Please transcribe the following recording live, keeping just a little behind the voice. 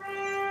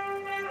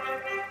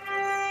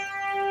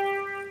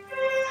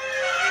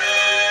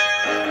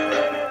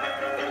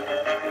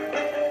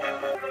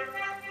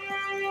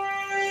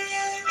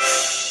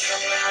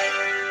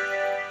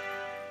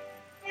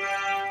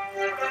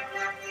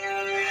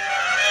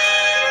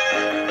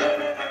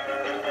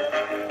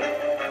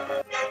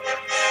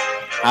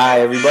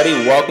Hi, everybody.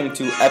 Welcome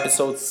to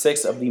episode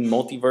 6 of the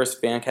Multiverse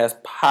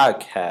Fancast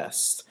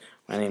podcast.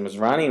 My name is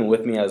Ronnie, and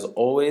with me, as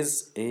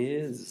always,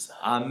 is...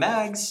 I'm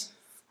Mags.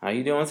 How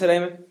you doing today,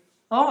 man?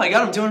 Oh my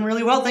god, I'm doing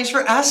really well. Thanks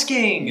for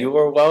asking. You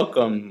are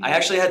welcome. I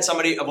actually had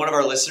one of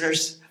our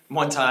listeners,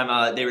 one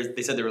time,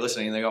 they said they were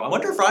listening, and they go, I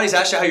wonder if Ronnie's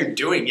asked you how you're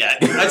doing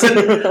yet. And I said,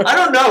 I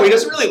don't know. He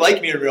doesn't really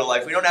like me in real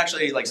life. We don't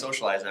actually,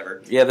 socialize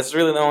ever. Yeah, this is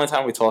really the only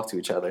time we talk to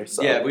each other.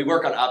 So. Yeah, we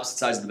work on opposite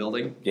sides of the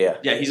building. Yeah.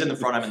 Yeah, he's in the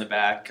front, I'm in the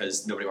back,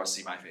 because nobody wants to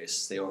see my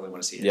face. They only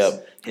want to see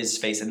his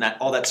face and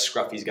all that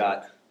scruff he's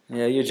got.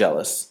 Yeah, you're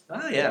jealous.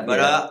 Oh, yeah,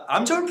 but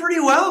I'm doing pretty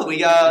well. We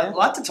got a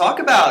lot to talk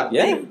about.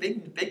 Yeah.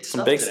 Big stuff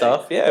Some big today.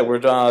 stuff. Yeah, we're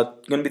going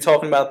to be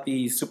talking about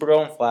the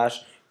Supergirl and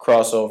Flash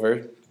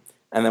crossover.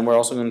 And then we're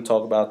also going to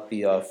talk about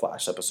the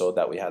Flash episode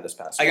that we had this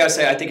past week. I gotta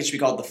say, I think it should be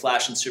called the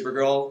Flash and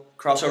Supergirl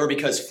crossover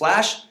because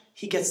Flash,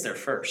 he gets there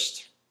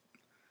first.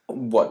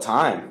 What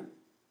time?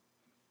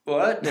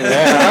 What?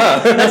 Yeah.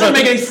 That doesn't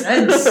make any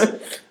sense.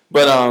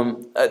 But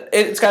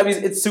it's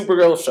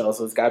Supergirl's show,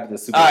 so it's gotta be the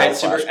Supergirl. All right,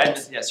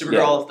 Flash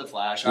Supergirl the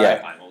Flash. All right,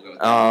 fine, we'll go with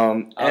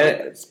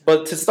that.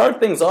 But to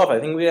start things off, I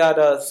think we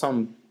had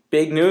some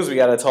big news we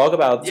got to talk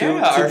about. Two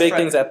big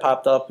things that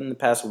popped up in the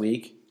past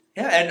week.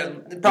 Yeah,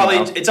 and probably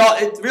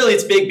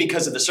it's big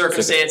because of the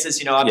circumstances.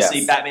 You know,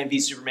 obviously Batman v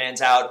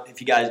Superman's out.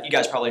 If you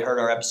guys probably heard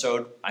our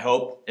episode. I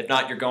hope. If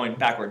not, you're going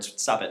backwards.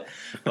 Stop it.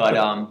 But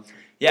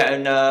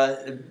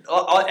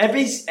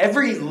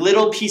every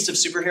little piece of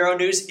superhero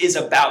news is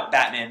about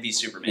Batman v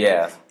Superman.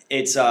 Yeah,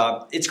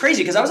 it's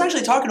crazy because I was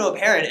actually talking to a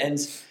parent and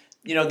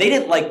they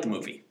didn't like the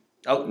movie.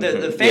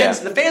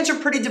 The fans are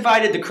pretty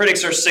divided. The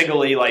critics are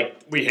singly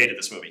we hated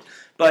this movie.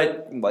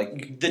 But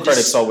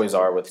critics always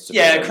are with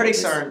superhero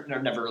critics movies.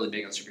 are never really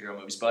big on superhero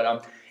movies.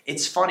 But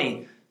it's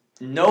funny.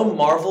 No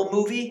Marvel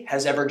movie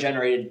has ever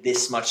generated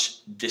this much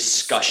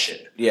discussion.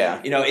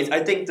 Yeah.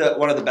 I think that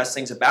one of the best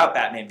things about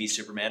Batman v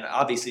Superman,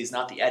 obviously, is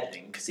not the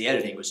editing, because the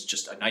editing was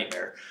just a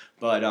nightmare.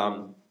 But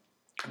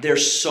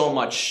there's so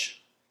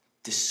much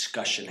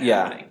discussion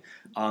happening.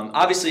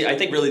 Obviously, I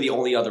think really the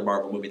only other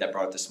Marvel movie that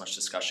brought this much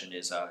discussion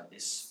is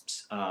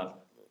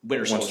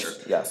Winter Soldier.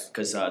 Yes.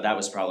 Because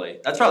that's probably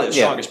the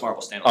strongest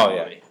Marvel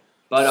standalone movie.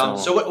 But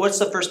so what's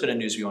the first bit of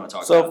news we want to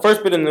talk about? So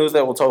first bit of news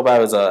that we'll talk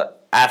about is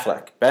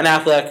Affleck. Ben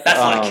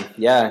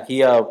Affleck.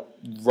 He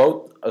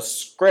wrote a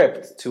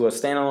script to a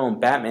standalone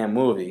Batman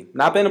movie.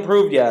 Not been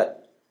approved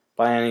yet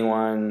by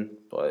anyone,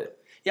 but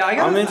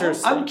I'm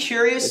interested. I'm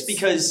curious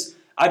because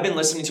I've been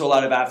listening to a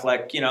lot of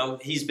Affleck.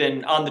 He's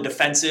been on the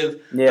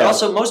defensive. Yeah. But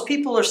also, most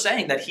people are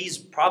saying that he's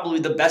probably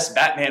the best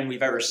Batman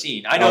we've ever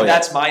seen. I know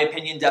that's my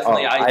opinion,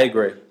 definitely. I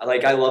agree.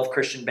 I love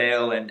Christian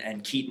Bale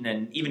and Keaton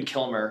and even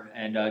Kilmer.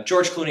 And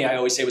George Clooney, I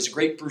always say, was a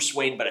great Bruce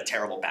Wayne, but a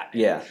terrible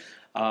Batman. Yeah.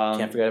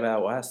 Can't forget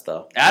about West,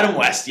 though. Adam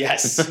West,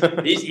 yes.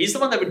 he's the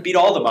one that would beat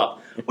all of them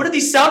up. What are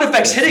these sound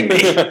effects hitting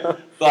me?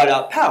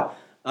 But, pow.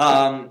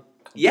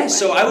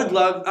 So I would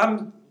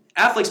love...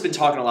 Affleck's been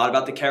talking a lot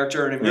about the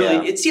character, and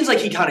it seems like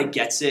he kind of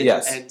gets it.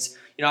 Yes.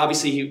 And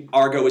obviously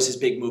Argo is his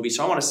big movie,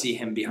 so I want to see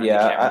him behind the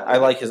camera. I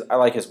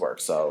like his work.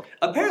 So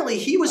apparently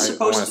he was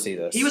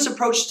he was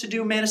approached to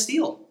do Man of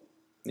Steel.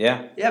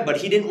 Yeah. Yeah, but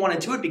he didn't want to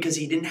do it because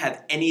he didn't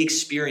have any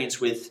experience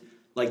with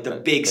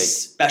the big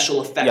special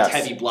effect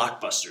heavy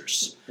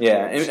blockbusters.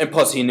 Yeah, and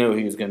plus he knew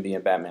he was going to be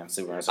in Batman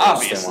Superman. So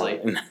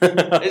obviously,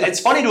 it's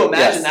funny to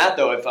imagine that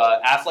though. If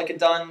Affleck had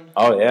done,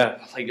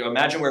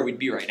 imagine where we'd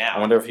be right now. I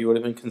wonder if he would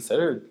have been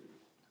considered.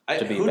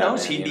 Who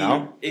knows? He'd be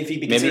if he'd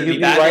be maybe considered he'd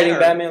be writing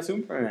Batman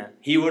Superman.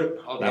 He would.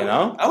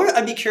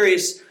 I'd be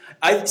curious.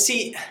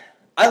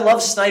 I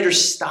love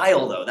Snyder's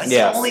style, though. That's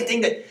the only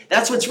thing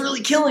that's what's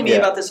really killing me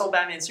about this whole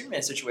Batman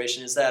Superman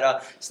situation is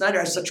that Snyder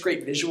has such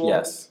great visual,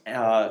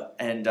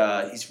 and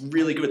he's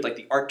really good with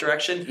the art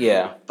direction.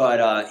 Yeah,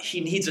 but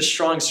he needs a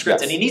strong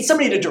script, and he needs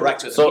somebody to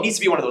direct with him. He needs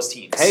to be one of those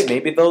teams. Hey,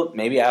 maybe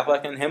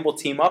Affleck and him will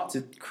team up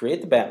to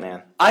create the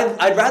Batman.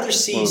 I'd rather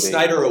see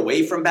Snyder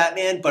away from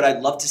Batman, but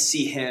I'd love to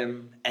see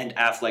him and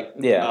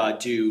Affleck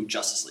do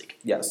Justice League.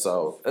 Yeah,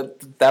 so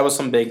that was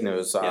some big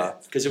news.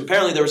 Because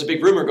apparently there was a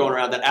big rumor going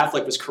around that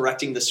Affleck was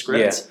correcting the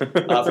script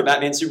for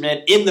Batman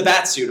Superman in the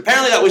Batsuit.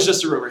 Apparently that was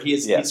just a rumor. He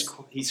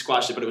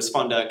squashed it, but it was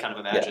fun to kind of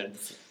imagine. Yeah.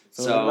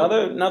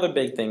 So another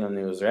big thing of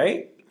news,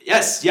 right?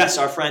 Yes.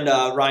 Our friend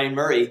Ryan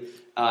Murray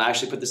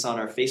actually put this on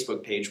our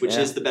Facebook page, which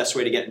is the best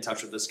way to get in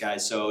touch with this guy.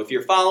 So if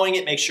you're following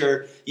it, make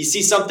sure you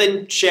see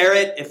something, share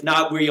it. If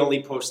not, we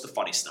only post the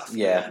funny stuff.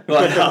 Yeah.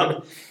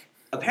 But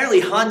apparently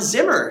Hans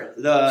Zimmer,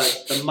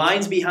 the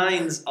minds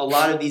behind a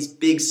lot of these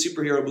big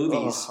superhero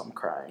movies. Oh, I'm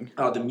crying.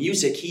 The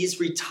music, he's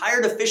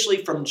retired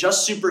officially from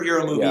just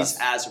superhero movies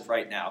as of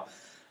right now.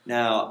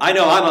 Now, I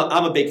know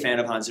I'm a big fan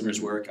of Hans Zimmer's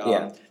work.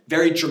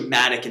 Very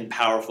dramatic and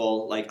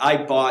powerful.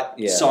 I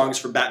bought songs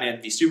for Batman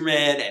v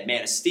Superman and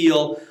Man of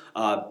Steel,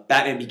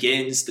 Batman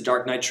Begins, the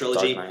Dark Knight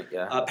trilogy.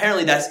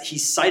 Apparently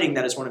he's citing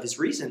that as one of his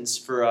reasons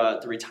for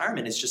the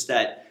retirement. It's just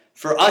that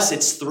for us,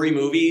 it's 3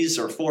 movies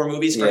or 4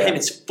 movies. For him,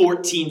 it's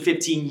 14,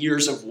 15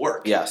 years of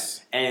work.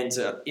 Yes. And,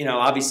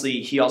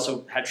 obviously he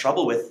also had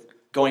trouble with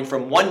going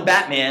from one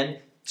Batman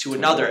to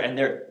another, and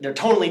they're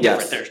totally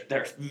different. Yes.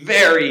 They're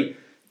very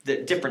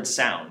different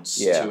sounds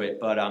to it.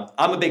 But I'm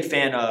a big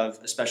fan of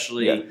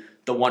especially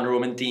the Wonder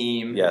Woman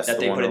theme that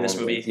they put in this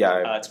movie.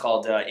 Yeah, it's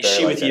called "Is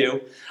She With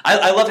You?"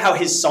 I love how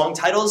his song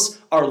titles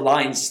are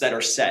lines that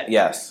are set.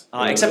 Yes,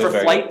 except for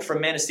 "Flight"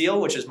 from Man of Steel,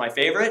 which is my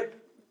favorite.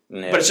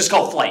 Yeah. But it's just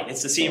called "Flight."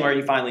 It's the scene where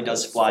he finally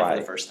does fly for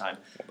the first time.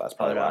 Well, that's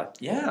probably why.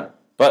 Yeah.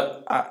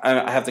 But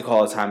I have to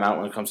call a timeout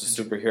when it comes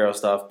to superhero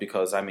stuff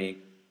because I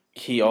mean.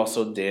 He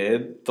also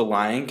did The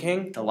Lion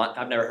King.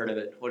 I've never heard of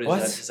it. What is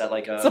that? Is that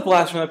like a... It's a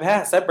blast from the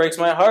past. That breaks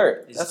my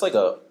heart. That's like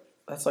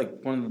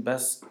one of the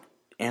best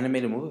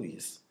animated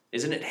movies.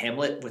 Isn't it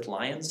Hamlet with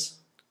lions?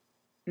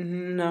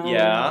 No.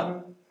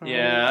 Yeah.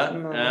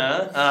 No.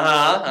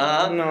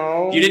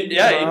 No. You didn't.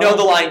 Yeah, you know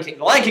The Lion King.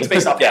 The Lion King's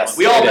based off Hamlet.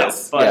 We all know.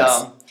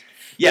 But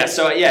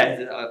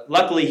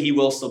luckily he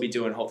will still be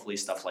doing hopefully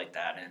stuff like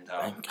that. And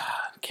God,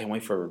 can't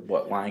wait for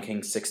Lion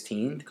King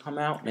 16 to come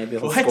out. Maybe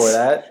I'll score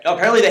that. No,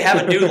 apparently they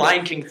have a new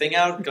Lion King thing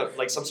out,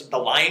 like the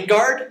Lion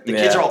Guard. The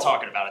kids are all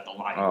talking about it. The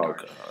Lion Guard.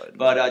 God.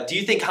 But do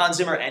you think Hans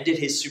Zimmer ended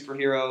his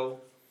superhero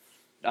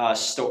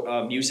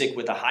music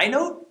with a high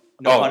note?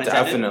 No pun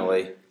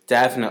intended.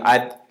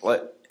 Definitely.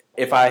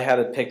 If I had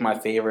to pick my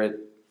favorite,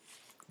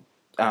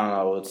 I don't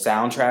know,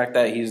 soundtrack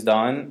that he's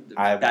done,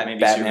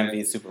 Batman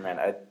v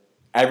Superman.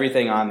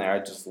 Everything on there, I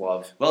just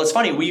love. Well, it's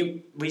funny. I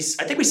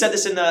think we said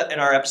this in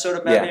our episode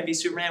of Batman v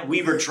Superman.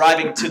 We were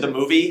driving to the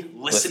movie,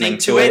 listening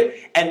to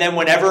it, and then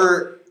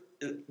whenever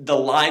the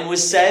line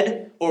was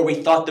said or we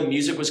thought the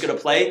music was going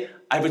to play,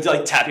 I would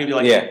like tap you and be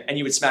like, and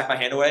you would smack my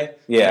hand away.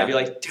 Yeah, and I'd be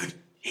like, dude,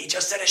 he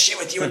just said a shit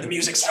with you, and the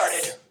music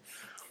started.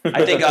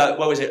 I think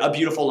what was it? A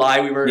Beautiful Lie.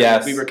 We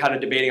were kind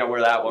of debating on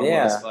where that one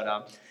was,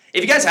 but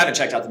if you guys haven't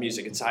checked out the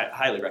music, it's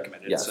highly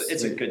recommended. Yes.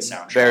 It's a good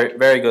soundtrack. Very,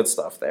 very good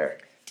stuff there.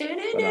 But,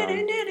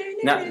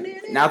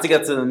 now to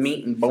get to the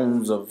meat and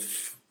bones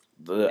of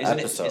the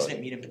episode. Isn't it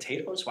meat and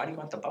potatoes? Why do you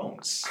want the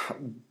bones?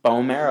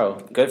 Bone marrow.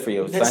 Good for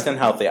you. It's nice and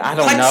healthy. I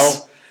don't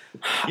know.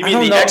 You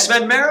mean the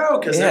X-Men Marrow?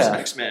 Because there's an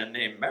X-Men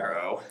named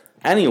Marrow.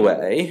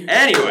 Anyway.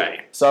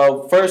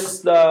 So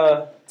first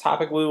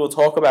topic we will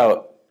talk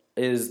about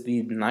is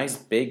the nice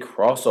big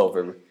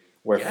crossover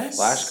where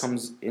Flash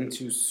comes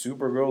into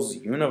Supergirl's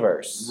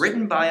universe.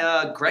 Written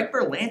by Greg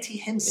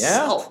Berlanti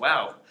himself. Yeah.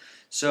 Wow.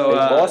 So big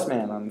boss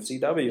man on the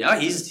CW. Yeah,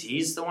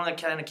 he's the one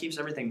that kind of keeps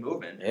everything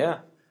moving. Yeah.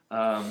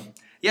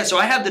 So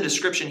I have the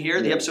description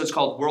here. The episode's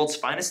called World's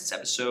Finest. It's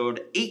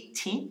episode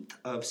 18th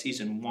of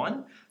season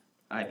 1,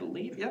 I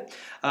believe. Yeah.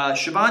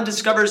 Siobhan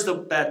discovers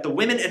that the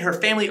women in her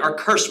family are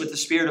cursed with the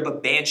spirit of a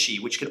banshee,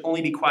 which can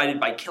only be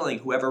quieted by killing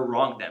whoever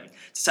wronged them.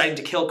 Deciding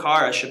to kill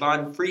Kara,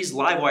 Siobhan frees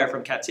Livewire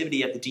from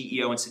captivity at the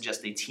DEO and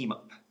suggests they team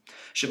up.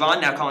 Siobhan,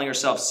 now calling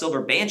herself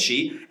Silver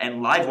Banshee, and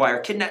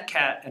Livewire kidnap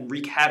Kat and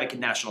wreak havoc in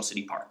National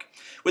City Park.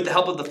 With the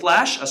help of the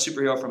Flash, a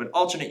superhero from an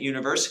alternate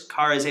universe,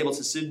 Kara is able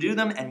to subdue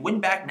them and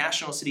win back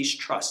National City's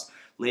trust.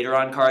 Later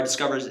on, Kara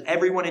discovers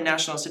everyone in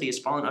National City has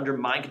fallen under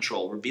mind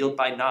control, revealed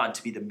by Nod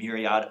to be the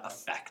myriad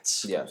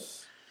effects.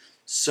 Yes.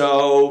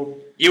 So,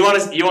 you want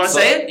to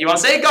say it? You want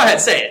to say it? Go ahead,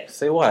 say it.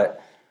 Say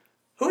what?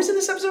 Who's in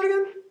this episode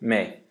again?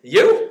 Me.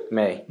 You?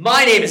 Me.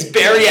 My name is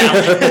Barry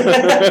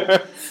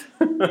Allen.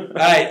 All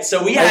right,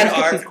 so we had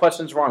get these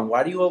questions wrong.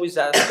 Why do you always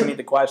ask me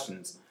the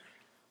questions?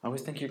 I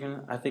always think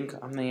I think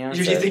I'm the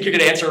answer. You think you're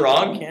going to answer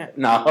wrong? I can't.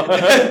 No.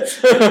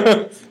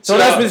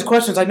 Don't ask me these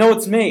questions. I know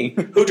it's me.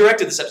 Who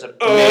directed this episode?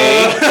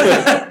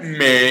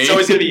 Me. It's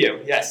always going to be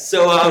you. Yes.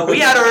 So we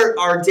had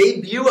our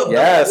debut of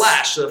The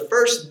Flash, the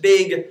first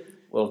big...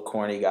 little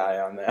corny guy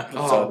on the episode.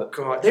 Oh,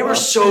 God. They were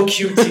so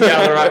cute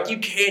together. You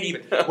can't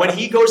even... When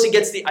he goes and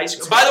gets the ice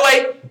cream... By the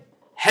way,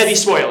 heavy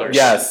spoilers.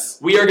 Yes.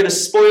 We are going to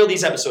spoil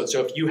these episodes.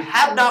 So if you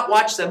have not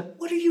watched them,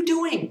 what are you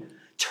doing?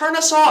 Turn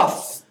us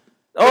off.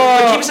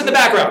 But keep us in the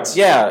background.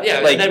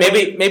 Yeah. Like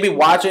maybe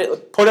watch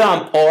it, put it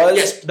on pause.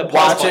 Yes, the pause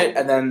watch button. it,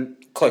 and then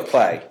click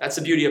play. That's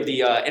the beauty of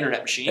the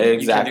internet machine.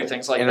 Exactly. You can do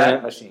things like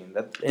internet machine.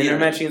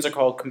 Internet machines are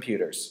called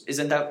computers.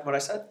 Isn't that what I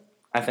said?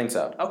 I think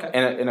so.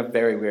 Okay. In a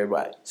very weird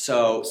way.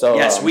 So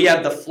yes, we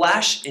have the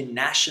Flash in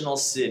National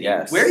City.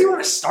 Yes. Where do you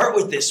want to start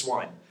with this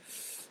one?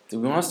 Do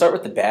we want to start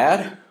with the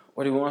bad?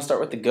 Or do we want to start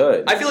with the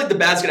good? I feel like the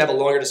bad's going to have a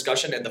longer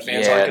discussion and the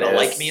fans aren't going to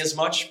like me as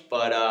much.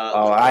 But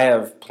I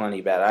have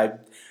plenty bad.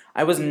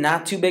 I was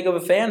not too big of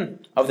a fan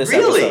of this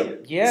really?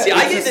 episode. Yeah. See,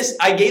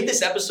 I gave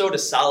this episode a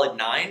solid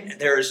 9.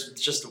 There's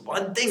just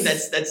one thing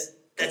that's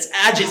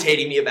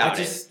agitating me about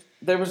it.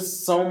 There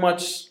was so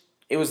much.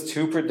 It was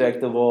too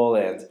predictable,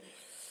 and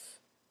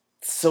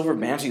Silver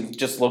Banshee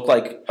just looked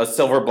like a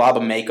silver blob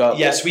of makeup.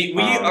 Yes, we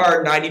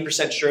are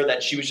 90% sure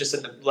that she was just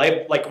in the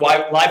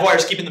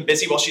Livewire's keeping them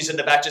busy while she's in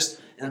the back. And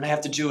then I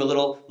have to do a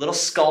little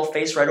skull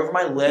face right over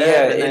my lip.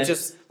 Yeah, and then,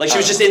 she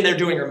was just in there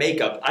doing her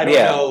makeup. I don't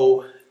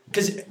know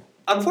because.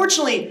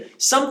 Unfortunately,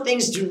 some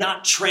things do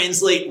not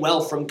translate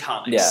well from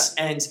comics.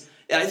 Yeah. And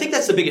I think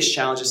that's the biggest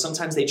challenge is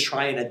sometimes they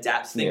try and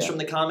adapt things from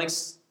the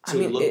comics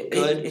to look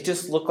good. It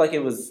just looked like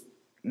it was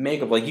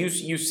makeup. Like you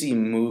see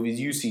movies,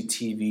 you see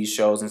TV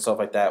shows and stuff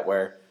like that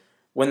where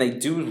when they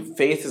do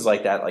faces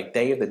like that, like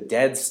Day of the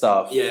Dead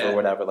stuff or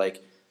whatever,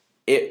 like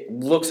it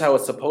looks how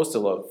it's supposed to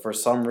look. For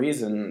some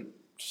reason,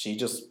 she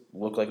just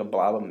looked like a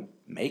blob of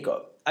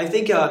makeup. I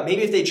think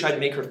maybe if they tried to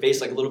make her face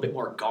like a little bit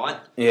more gaunt,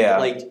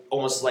 like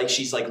almost like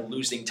she's like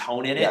losing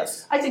tone in it.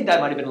 Yes. I think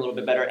that might have been a little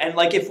bit better. And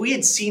like if we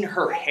had seen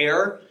her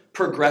hair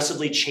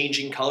progressively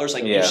changing colors,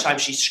 like each time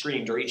she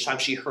screamed or each time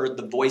she heard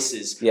the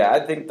voices. Yeah, I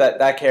think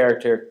that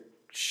character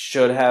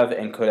should have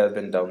and could have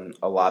been done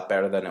a lot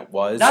better than it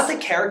was. Not the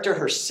character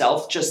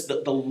herself, just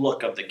the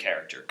look of the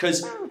character.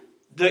 Because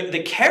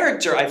the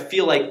character, I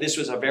feel like this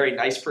was a very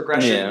nice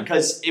progression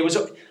because it was.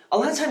 A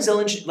lot of times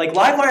like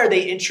Livewire,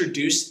 they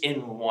introduced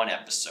in one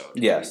episode.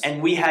 Yes.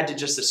 And we had to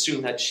just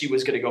assume that she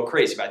was going to go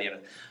crazy by the end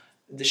of it.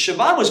 The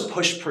Siobhan was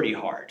pushed pretty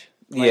hard.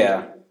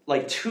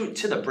 Like to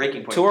the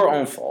breaking point. To her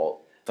own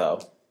fault,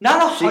 though.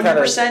 Not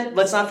 100%.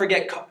 Let's not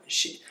forget,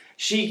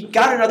 she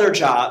got another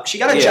job. She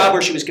got a job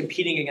where she was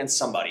competing against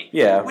somebody.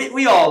 Yeah.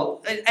 We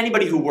all,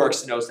 anybody who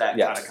works knows that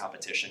kind of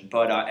competition.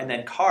 But and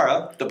then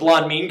Kara, the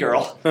blonde mean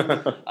girl,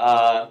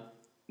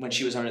 when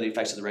she was under the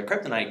effects of the red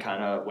kryptonite,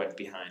 kind of went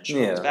behind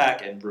Siobhan's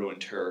back and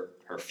ruined her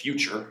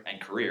future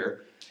and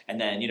career. And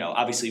then,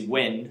 obviously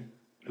Wynn,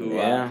 who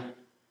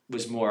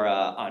was more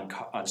on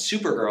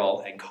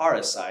Supergirl and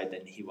Kara's side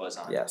than he was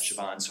on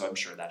Siobhan, so I'm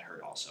sure that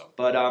hurt also.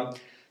 But,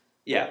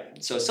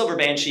 so Silver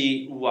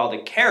Banshee, while the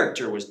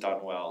character was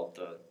done well,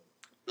 the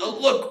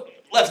look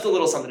left a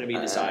little something to be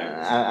desired.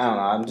 I don't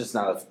know.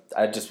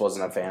 I just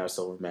wasn't a fan of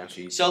Silver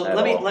Banshee. So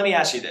let me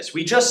ask you this: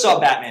 we just saw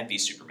Batman v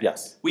Superman.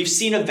 Yes. We've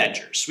seen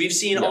Avengers. We've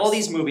seen all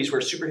these movies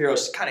where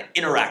superheroes kind of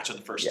interact for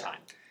the first time.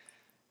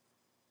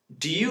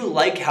 Do you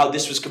like how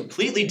this was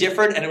completely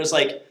different? And it was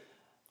like,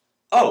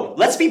 oh,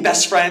 let's be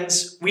best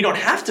friends. We don't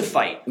have to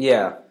fight.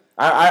 Yeah,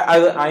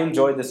 I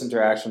enjoyed this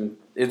interaction.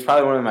 It's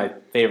probably one of my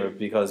favorites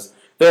because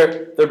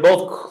they're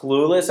both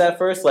clueless at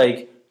first.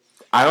 Like,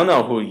 I don't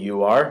know who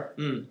you are,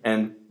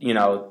 and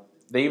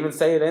they even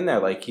say it in there.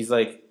 Like he's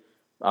like,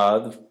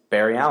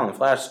 Barry Allen,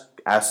 Flash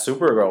asked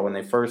Supergirl when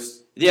they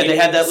first they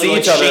had that little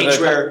exchange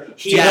where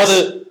he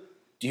asked,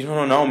 "Do you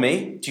know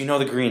me? Do you know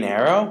the Green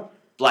Arrow?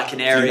 Black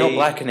Canary? Do you know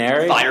Black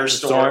Canary?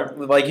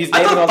 Firestorm? Like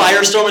I thought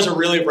Firestorm was a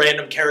really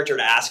random character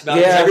to ask about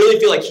because I really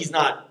feel like he's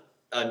not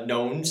a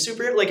known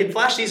superhero. Like in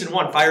Flash season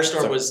 1,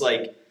 Firestorm was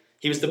like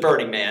he was the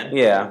Burning Man.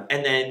 Yeah,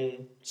 and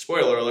then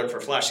spoiler alert for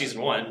Flash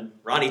season 1,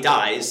 Ronnie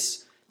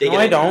dies.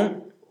 I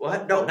don't.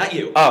 What? No, not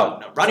you. Oh.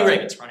 No, Ronnie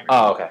Ravens.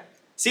 Oh, okay.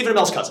 Stephen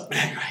Amell's cousin.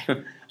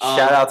 Anyway,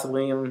 shout out to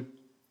Liam.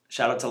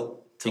 Shout out to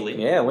Liam.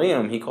 Yeah,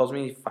 Liam. He calls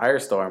me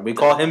Firestorm. We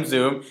call him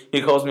Zoom.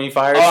 He calls me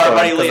Firestorm. Oh, our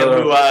buddy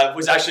Liam, who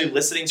was actually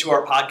listening to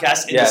our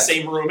podcast in the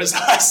same room as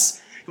us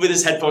with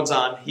his headphones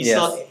on. He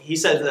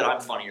said that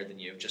I'm funnier than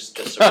you. Just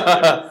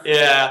so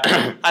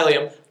yeah. Hi,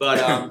 Liam. But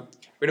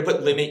we're going to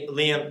put Lemmy.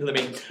 We're going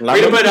to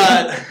put...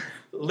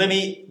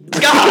 Lemmy,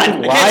 God, I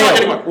can't talk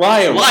anymore.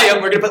 Liam.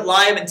 We're going to put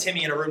Liam and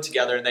Timmy in a room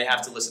together, and they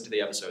have to listen to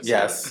the episodes.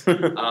 Yes. So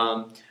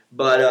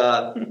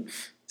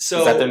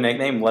is that their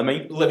nickname,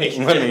 Lemmy?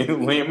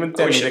 Liam and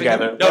Timmy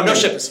together. No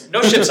ships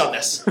on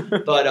this.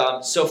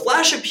 But so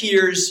Flash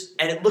appears,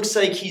 and it looks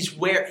like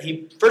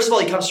first of all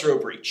he comes through a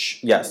breach.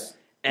 Yes.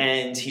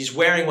 And he's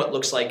wearing what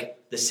looks like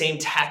the same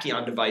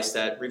tachyon device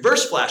that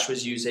Reverse Flash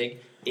was using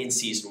in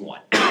season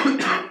 1.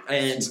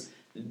 And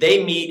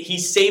they meet. He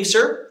saves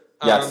her.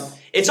 Yes.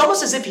 It's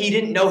almost as if he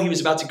didn't know he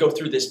was about to go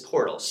through this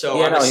portal.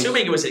 So I'm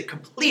assuming it was a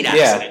complete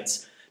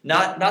accident,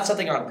 not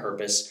something on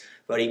purpose.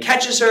 But he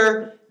catches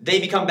her. They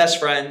become best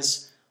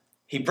friends.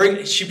 She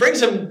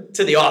brings him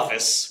to the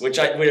office,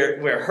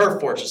 where her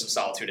fortress of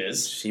solitude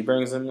is. She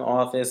brings him to the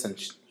office, and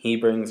he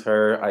brings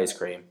her ice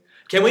cream.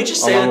 Can we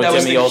just say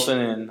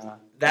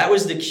that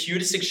was the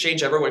cutest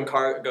exchange ever when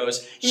Kara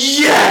goes,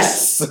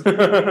 yes!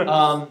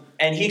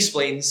 And he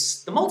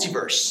explains the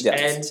multiverse. Yes.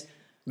 And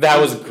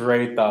that was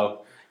great, though.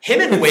 Him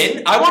and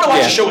Wynn. I want to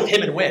watch a show with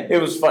him and Wynn. It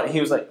was fun.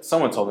 He was like,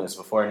 someone told me this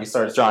before, and he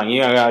starts drawing.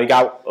 You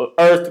got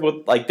Earth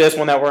with like this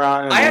one that we're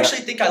on. I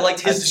actually think I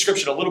liked his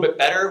description a little bit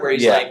better, where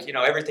he's like,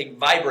 everything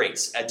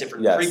vibrates at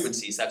different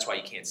frequencies. That's why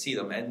you can't see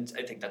them, and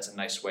I think that's a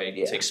nice way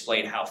to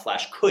explain how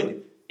Flash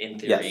could, in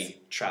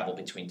theory, travel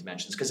between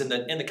dimensions. Because in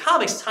the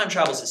comics, time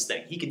travel's his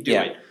thing. He can do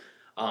it.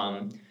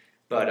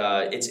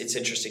 But it's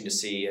interesting to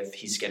see if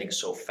he's getting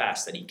so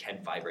fast that he can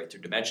vibrate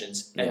through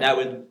dimensions, and that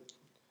would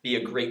be a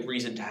great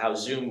reason to how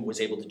Zoom was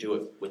able to do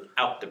it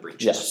without the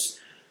breaches.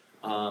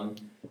 Yes.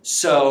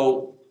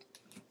 So,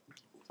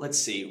 let's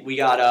see. We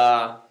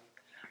got,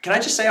 can I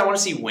just say I want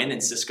to see Wynn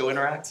and Cisco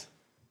interact?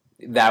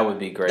 That would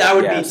be great. That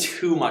would be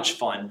too much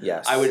fun.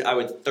 Yes. I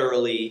would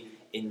thoroughly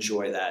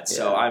enjoy that. Yeah.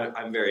 So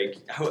I'm very,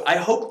 I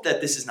hope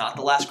that this is not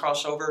the last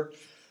crossover,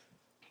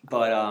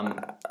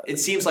 but it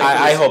seems like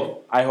I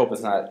hope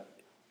it's not.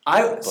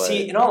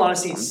 In all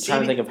honesty, I'm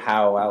trying to think of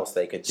how else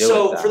they could do it.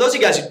 So, for those of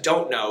you guys who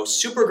don't know,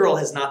 Supergirl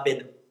has not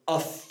been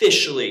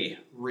officially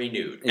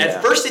renewed. Yeah.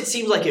 At first, it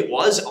seemed like it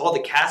was. All the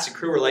cast and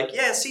crew were like,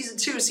 yeah, season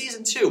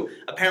 2.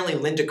 Apparently,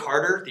 Linda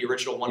Carter, the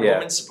original Wonder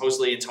Woman,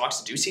 supposedly in talks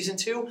to do season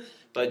 2.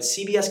 But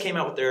CBS came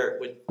out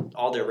with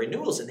all their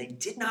renewals, and they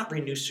did not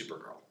renew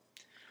Supergirl.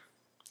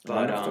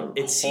 But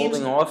it seems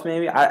holding off.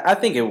 Maybe I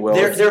think it will.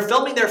 They're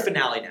filming their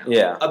finale now.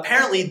 Yeah.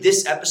 Apparently,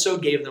 this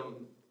episode gave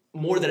them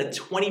more than a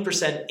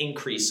 20%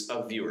 increase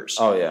of viewers.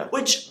 Oh yeah.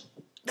 Which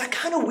that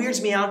kind of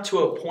weirds me out to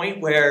a point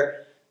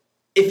where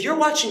if you're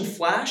watching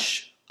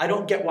Flash, I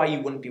don't get why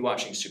you wouldn't be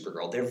watching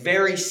Supergirl. They're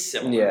very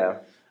similar. Yeah.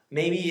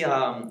 Maybe,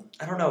 I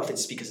don't know if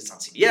it's because it's on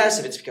CBS,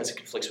 if it's because it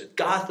conflicts with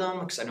Gotham,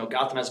 because I know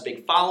Gotham has a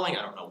big following.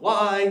 I don't know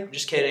why. I'm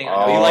just kidding.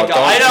 I know you like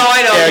Gotham. I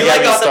know. You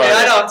like Gotham.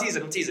 I know.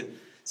 I'm teasing.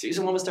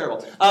 Season 1 was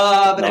terrible.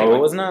 But anyway. No, it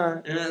was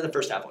not. The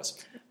first half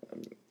was.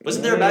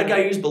 Wasn't there a bad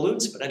guy who used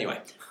balloons? But anyway.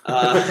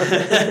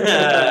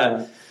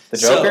 The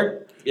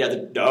Joker?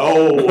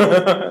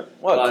 No.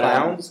 What,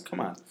 clowns? Come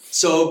on.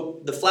 So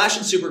the Flash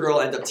and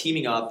Supergirl end up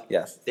teaming up.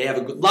 Yes. They have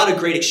a lot of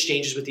great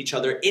exchanges with each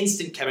other,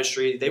 instant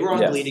chemistry. They were on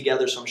Glee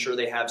together, so I'm sure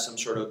they have some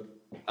sort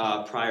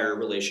of prior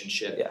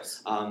relationship.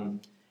 Yes.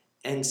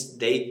 And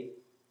they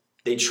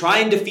try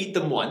and defeat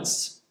them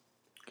once.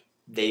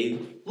 They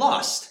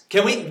lost.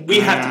 We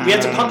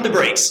have to pump the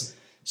brakes.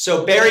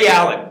 So Barry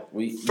Allen,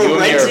 you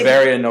are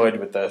very annoyed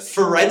with this.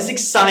 Forensic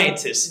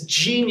scientist,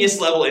 genius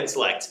level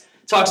intellect,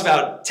 talks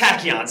about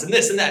tachyons and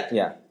this and that.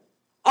 Yeah.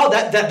 Oh,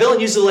 that villain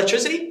uses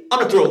electricity? I'm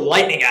going to throw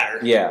lightning at her.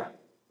 Yeah.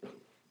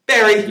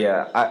 Barry.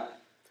 Yeah.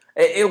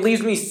 It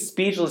leaves me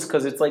speechless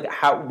because it's like,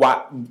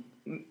 why?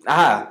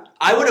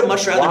 I would have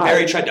much rather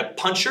Barry tried to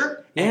punch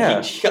her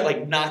and he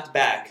got knocked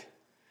back.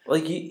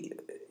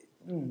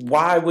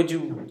 Why would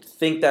you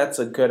think that's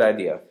a good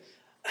idea?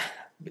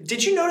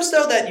 Did you notice,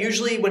 though, that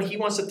usually when he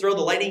wants to throw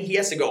the lightning, he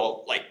has to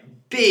go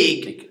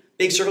big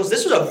circles?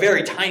 This was a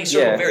very tiny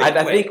circle, very quick.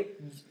 I think,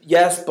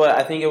 yes, but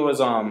I think it was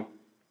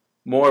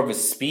more of a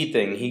speed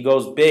thing. He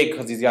goes big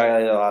because he's got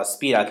a lot of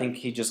speed. I think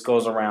he just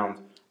goes around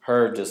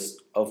her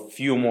just a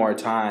few more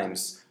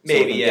times.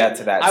 Maybe, get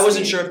to that I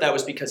wasn't sure if that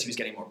was because he was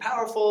getting more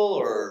powerful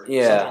or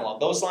something along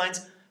those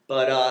lines.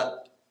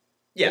 But,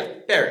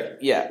 Barry.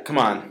 Yeah, come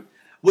on.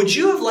 Would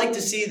you have liked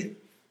to see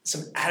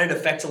some added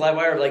effect to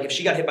Livewire? If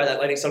she got hit by that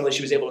lightning, suddenly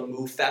she was able to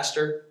move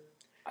faster?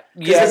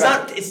 Because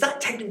it's not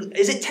technically...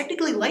 Is it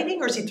technically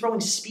lightning, or is he throwing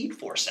Speed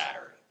Force at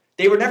her?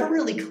 They were never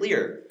really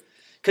clear.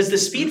 Because the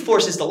Speed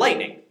Force is the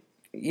lightning.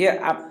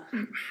 Yeah,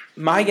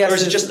 my guess is...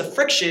 Or is it just the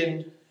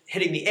friction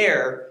hitting the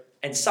air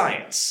and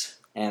science?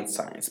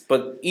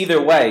 But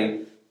either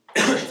way,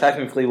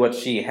 technically what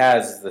she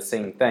has is the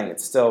same thing.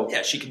 It's still...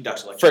 Yeah, she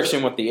conducts electricity.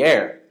 Friction with the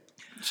air.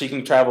 She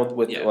can travel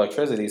with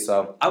electricity,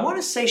 so... I want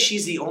to say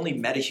she's the only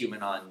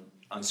metahuman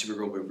on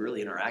Supergirl we've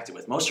really interacted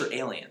with. Most are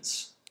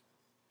aliens.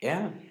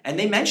 Yeah. And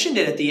they mentioned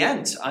it at the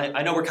end.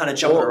 I know we're kind of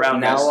jumping around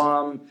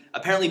now.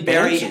 Apparently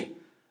Barry... Banshee.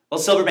 Well,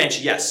 Silver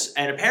Banshee, yes.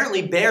 And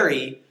apparently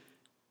Barry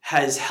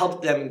has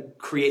helped them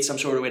create some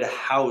sort of way to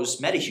house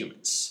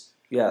metahumans.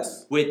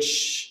 Yes.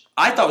 Which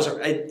I thought was...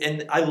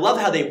 And I love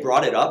how they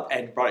brought it up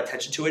and brought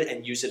attention to it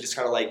and used it as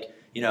kind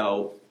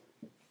of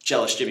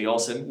jealous Jimmy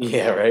Olsen.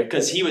 Yeah, right.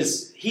 Because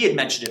he had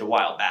mentioned it a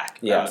while back.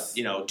 Yes.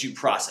 Due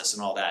process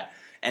and all that.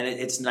 And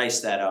it's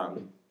nice that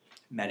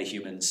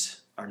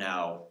metahumans are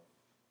now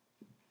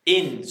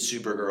in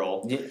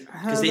Supergirl.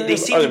 Because they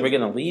seem... Are we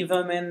going to leave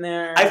them in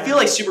there? I feel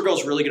like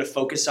Supergirl's really going to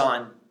focus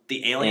on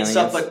the alien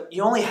stuff, but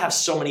you only have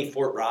so many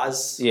Fort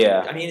Raz.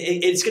 Yeah. I mean,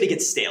 it's going to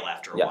get stale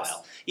after a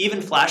while.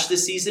 Even Flash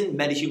this season,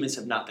 metahumans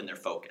have not been their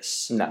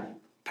focus. No.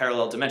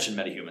 Parallel dimension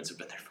metahumans have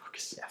been their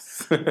focus.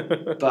 Yes.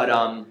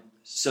 But,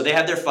 so they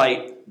have their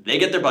fight, they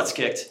get their butts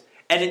kicked,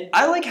 and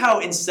I like how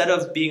instead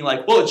of being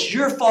like, well, it's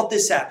your fault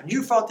this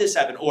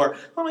happened, or,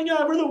 oh my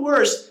god, we're the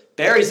worst,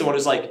 Barry's the one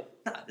who's like,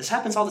 nah, this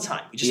happens all the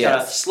time. You just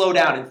gotta slow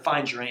down and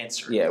find your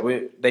answer. Yeah,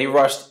 they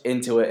rushed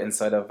into it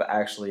instead of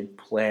actually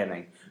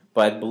planning.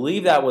 But I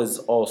believe that was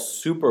all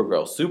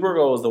Supergirl.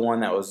 Supergirl was the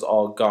one that was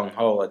all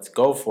gung-ho, let's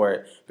go for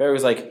it. Barry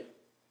was like,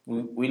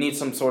 we need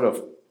some sort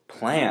of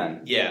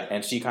plan. Yeah.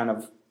 And she kind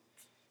of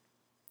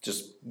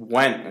just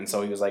went, and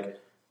so he was like,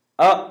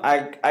 oh,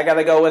 I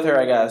gotta go with her,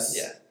 I guess.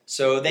 Yeah.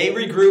 So they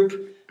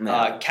regroup.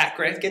 Cat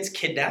Grant gets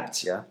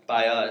kidnapped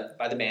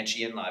by the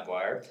Banshee in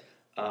Livewire.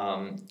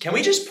 Can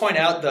we just point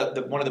out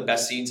the one of the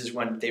best scenes is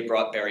when they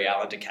brought Barry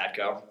Allen to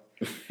Catco?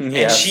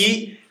 And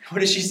she, what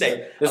does she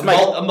say?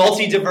 A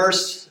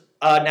multi-diverse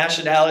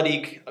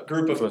nationality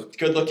group of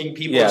good-looking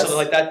people or something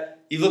like that.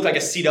 You look like a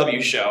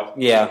CW show.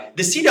 Yeah.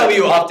 The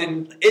CW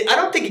often, I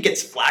don't think it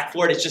gets flack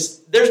for it. It's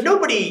just, there's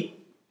nobody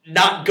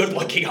not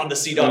good-looking on the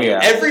CW.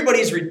 Yeah.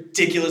 Everybody's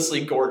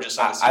ridiculously gorgeous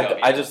on the CW.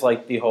 I just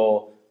like the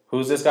whole,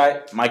 who's this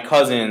guy? My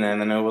cousin. And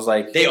then it was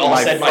like, they all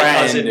said my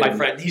cousin, my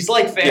friend. He's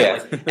like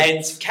family. Yeah.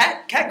 And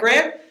Cat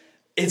Grant,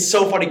 it's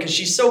so funny because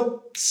she's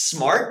so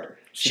smart.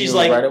 She's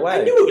like, right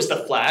away. I knew it was the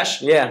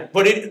Flash. Yeah.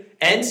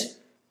 And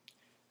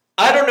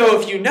I don't know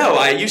if you know,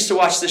 I used to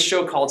watch this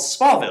show called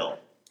Smallville.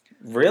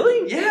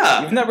 Really?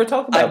 Yeah. You've never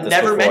talked about this before.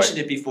 I've never mentioned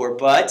it before,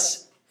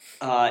 but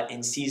in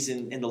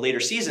the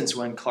later seasons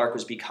when Clark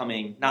was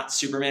becoming not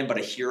Superman, but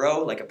a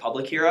hero, like a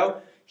public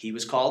hero, he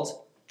was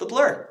called the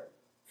Blur.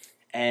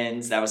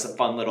 And that was a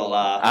fun little...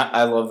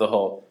 I love the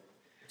whole...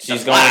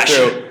 she's going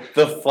through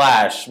the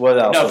Flash. What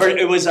else? No,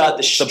 it was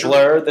the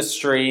blur, the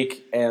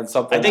streak, and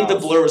something. I think the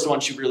blur was the one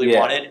she really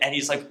wanted, and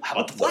he's like, "How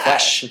about the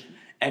Flash?"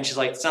 And she's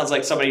like, "Sounds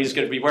like somebody who's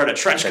going to be wearing a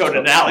trench coat in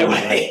an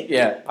alleyway."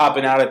 Yeah,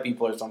 popping out at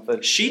people or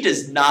something. She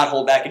does not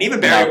hold back, and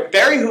even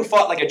Barry, who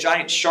fought like a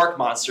giant shark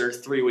monster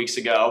 3 weeks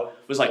ago,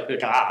 was like,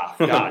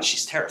 God,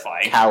 she's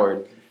terrifying.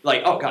 Coward.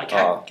 Like, oh God,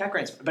 Cat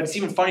Grant's. But it's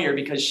even funnier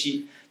because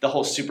the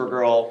whole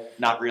Supergirl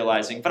not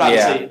realizing, but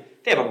obviously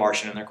they have a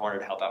Martian in their corner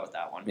to help out with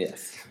that one.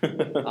 Yes.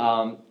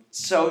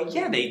 So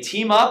yeah, they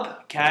team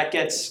up. Cat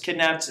gets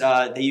kidnapped.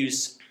 They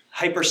use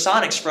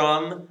hypersonics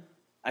from,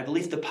 I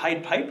believe, the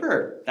Pied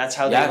Piper. That's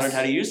how they learned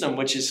how to use them,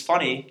 which is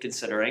funny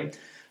considering.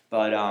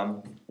 But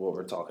what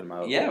we're talking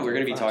about. Yeah, we're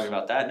going to be talking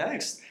about that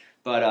next.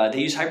 But they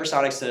use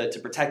hypersonics to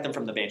protect them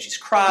from the Banshee's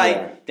cry.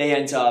 Yeah. They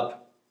end up.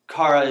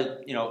 Kara,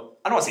 I don't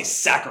want to say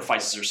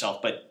sacrifices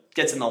herself, but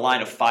gets in the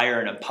line of fire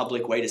in a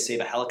public way to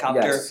save a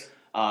helicopter. Yes.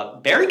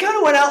 Barry kind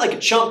of went out like a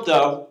chump,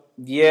 though.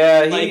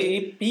 Yeah,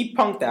 he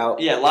punked out.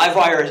 Yeah,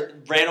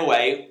 Livewire ran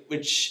away,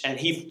 and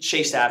he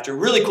chased after.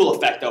 Really cool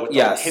effect, though,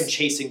 with him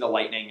chasing the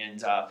lightning,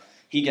 and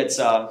he gets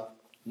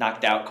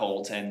knocked out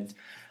cold. And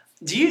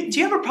do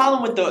you have a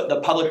problem with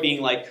the public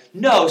being like,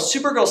 no,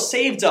 Supergirl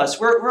saved us,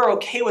 we're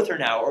okay with her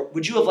now? Or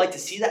would you have liked to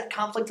see that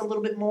conflict a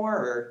little bit more,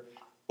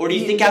 or do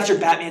you think after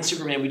Batman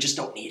Superman we just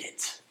don't need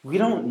it? We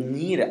don't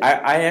need it.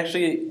 I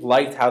actually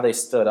liked how they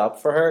stood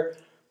up for her,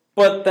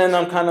 but then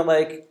I'm kind of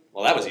like,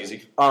 well, that was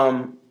easy.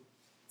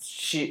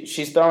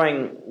 She's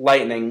throwing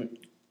lightning.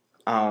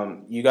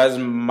 You guys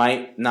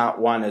might not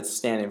want to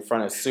stand in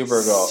front of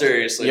Supergirl.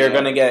 Seriously, you're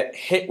gonna get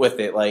hit with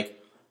it.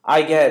 Like,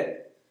 I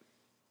get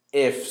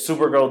if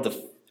Supergirl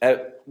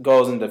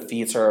goes and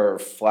defeats her, or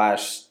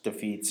Flash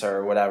defeats her,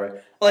 or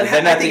whatever. Well, and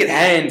then at the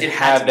end,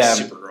 have them.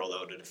 Supergirl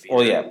though to defeat.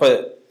 Well, yeah,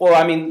 but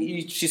I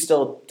mean, she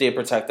still did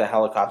protect the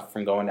helicopter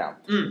from going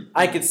down.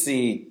 I could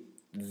see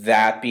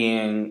that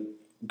being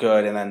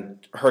good, and then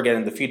her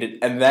getting defeated,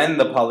 and then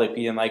the public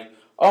being like,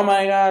 oh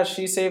my gosh,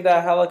 she saved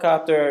that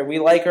helicopter. We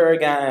like her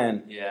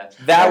again. Yeah.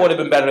 That would have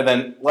been better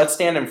than let's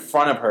stand in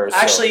front of her.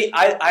 Actually,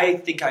 I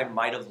think I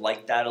might have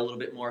liked that a little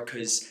bit more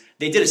because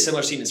they did a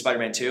similar scene in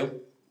Spider-Man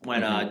 2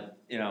 when,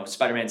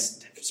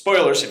 Spider-Man's...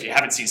 Spoilers if you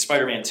haven't seen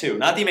Spider-Man 2.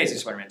 Not the Amazing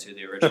Spider-Man 2,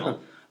 the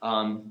original.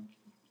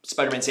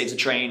 Spider-Man saves a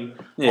train.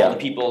 All the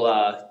people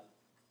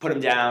put him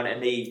down,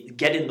 and they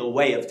get in the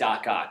way of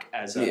Doc Ock.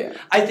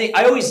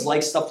 I always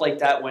like stuff like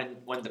that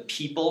when the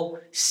people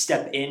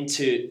step in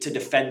to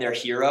defend their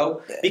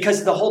hero,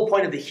 because the whole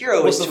point of the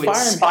hero is to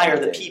inspire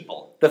the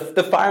people.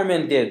 The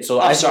firemen did. So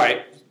I'm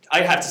sorry.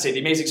 I have to say, the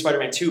Amazing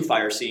Spider-Man 2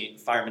 fireman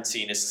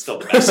scene is still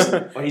the best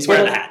when he's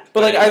wearing the hat.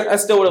 But I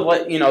still would have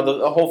liked,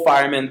 the whole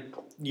fireman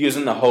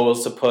using the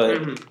hose to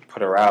put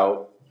her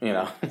out.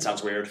 It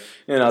sounds weird.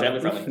 Family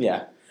friendly.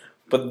 Yeah,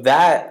 but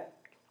that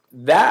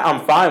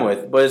I'm fine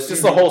with, but it's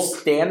just the whole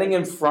standing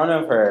in front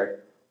of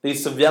her.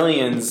 These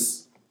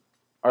civilians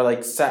are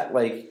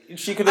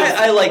she could.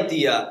 I like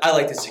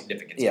the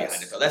significance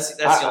behind it though. That's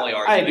the only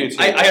argument. I do too.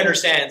 I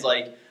understand,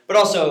 but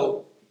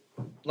also,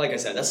 like I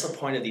said, that's the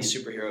point of these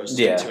superheroes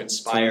to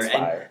inspire.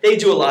 And they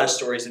do a lot of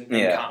stories in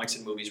comics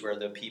and movies where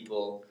the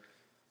people.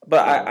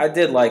 But I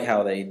did like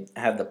how they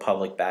had the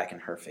public back in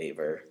her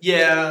favor.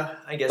 Yeah,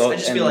 I guess I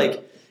just feel like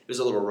it was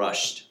a little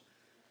rushed.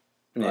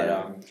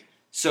 But,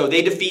 so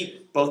they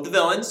defeat both the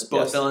villains.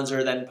 Both villains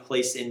are then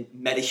placed in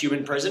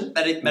metahuman prison,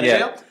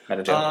 meta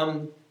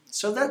jail.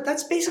 So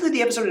that's basically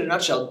the episode in a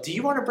nutshell. Do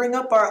you want to bring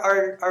up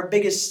our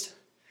biggest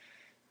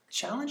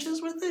challenges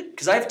with it?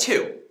 Because I have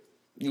two.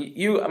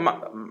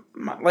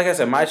 Like I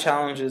said, my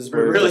challenges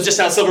were really just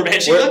how Silver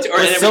Banshee looked,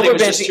 or everything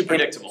was just too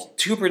predictable.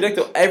 Too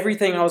predictable.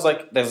 Everything I was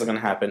like, "This is gonna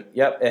happen."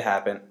 Yep, it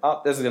happened.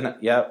 Oh, this is gonna.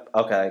 Yep.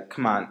 Okay,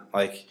 come on.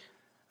 I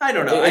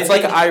don't know. It's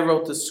I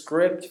wrote the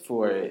script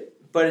for it.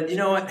 But you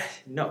know what?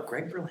 No,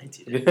 Greg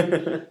Berlanti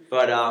did.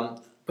 But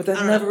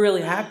that never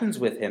really happens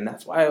with him.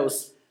 That's why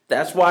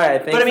I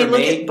think. But I mean,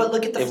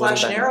 look at the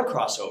Flash and Arrow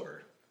crossover.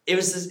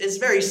 It's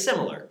very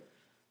similar.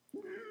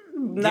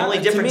 The only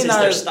difference is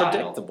their style.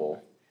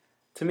 Predictable.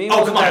 To me,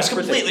 come on, it's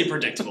completely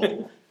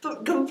predictable.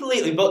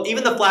 Completely. But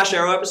even the Flash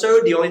Arrow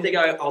episode, the only thing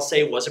I'll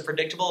say wasn't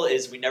predictable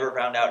is we never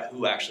found out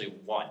who actually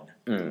won.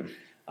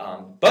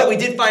 But we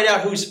did find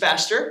out who's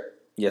faster.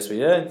 Yes, we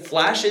did.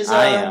 Flash is.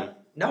 I am.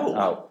 No.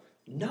 Oh.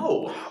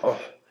 No. Oh.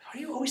 How do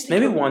you always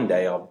think? Maybe one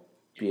day I'll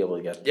be able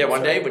to get. Yeah,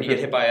 one day when you get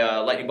hit by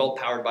a lightning bolt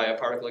powered by a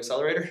particle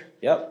accelerator.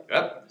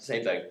 Yep.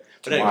 Same thing.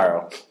 But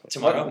Tomorrow.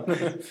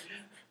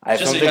 I have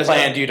just something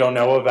planned you don't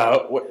know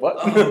about. What?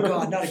 Oh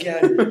God, not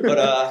again!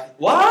 But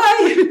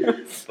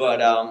why? But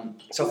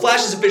so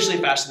Flash is officially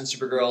faster than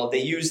Supergirl.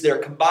 They use their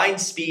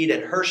combined speed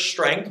and her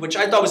strength, which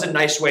I thought was a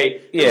nice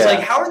way. Yeah. It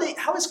was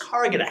how is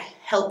Kara gonna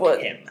help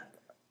him?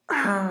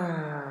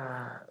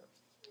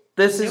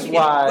 This is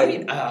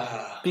why.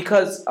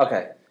 Because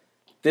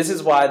this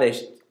is why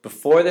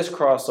before this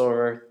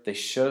crossover they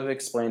should have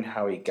explained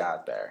how he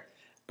got there.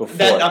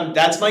 Before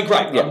that's my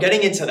gripe. I'm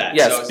getting into that.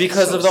 Yes,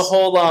 because of the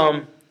whole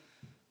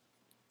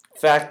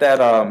fact that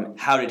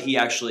how did he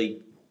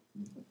actually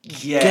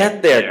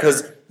get there?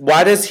 Because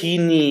why does he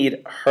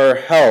need her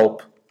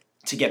help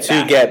to get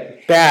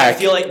back? I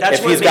feel like that's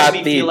if what he's makes got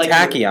me the feel like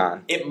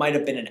tachyon. It might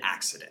have been an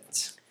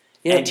accident,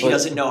 and he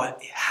doesn't know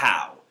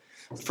how.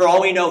 For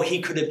all we know, he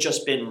could have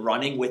just been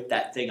running with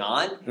that thing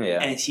on,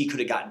 and he could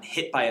have gotten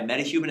hit by a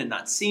metahuman and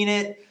not seen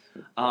it.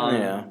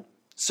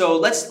 So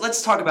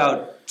let's talk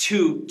about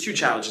two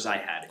challenges I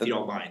had, if you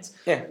don't mind.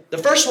 Yeah. The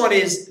first one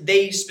is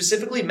they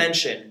specifically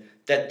mention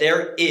that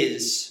there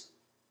is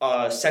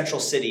a central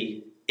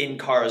city in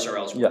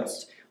Kara-Zor-El's world.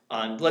 Yes.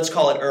 Let's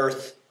call it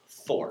Earth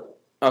 4.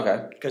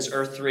 Okay. Because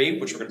Earth 3,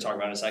 which we're going to talk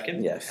about in a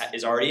second, yes.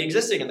 is already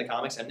existing in the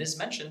comics and is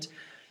mentioned.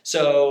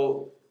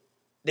 So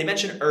they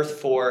mention Earth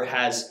 4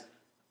 has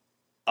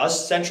a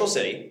central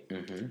city,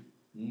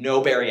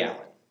 no Barry Allen,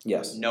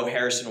 yes, no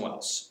Harrison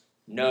Wells,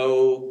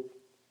 no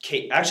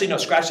Kate. Actually, no,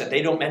 scratch that.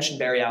 They don't mention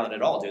Barry Allen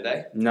at all, do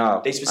they?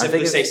 No. They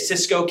specifically say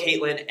Cisco,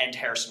 Caitlin, and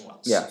Harrison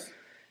Wells. Yes.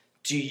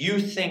 Do you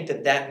think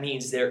that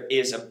means there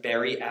is a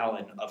Barry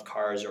Allen of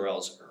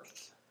Kara-Zor-El's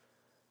Earth?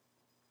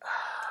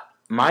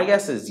 My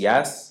guess is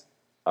yes.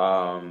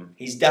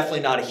 He's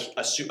definitely not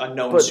a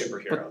known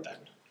superhero then.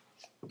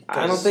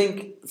 I don't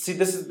think... See,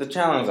 this is the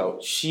challenge, though.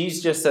 She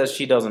just says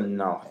she doesn't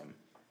know him.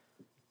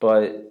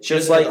 But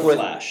just like with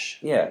Flash.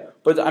 Yeah.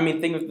 But, I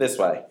mean, think of it this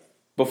way.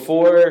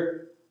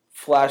 Before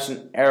Flash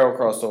and Arrow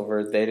crossed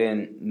they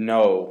didn't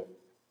know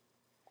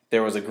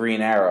there was a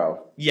Green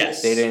Arrow.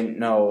 Yes. They didn't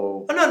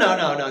know... Oh,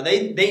 no.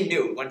 They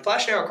knew. When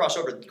Flash and Arrow crossed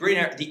over,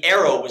 the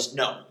Arrow was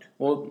known.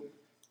 Well,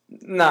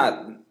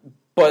 not...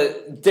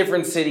 But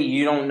different city,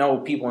 you don't know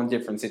people in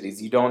different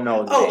cities. You don't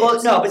know names.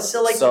 Well, no, but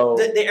still, like,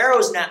 the Arrow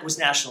was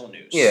national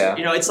news. Yeah.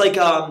 You know, it's like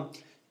on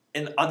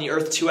the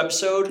Earth 2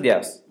 episode,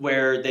 yes,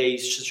 where they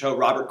show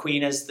Robert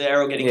Queen as the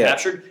Arrow getting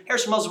captured.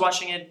 Harrison Wells is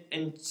watching it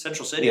in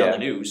Central City on the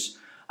news.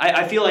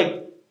 I feel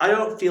like, I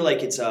don't feel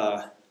like it's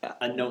a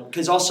known,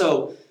 because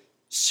also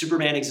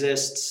Superman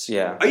exists.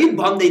 Yeah. Are you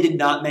bummed they did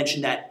not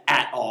mention that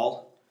at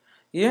all?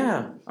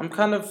 Yeah. I'm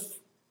kind of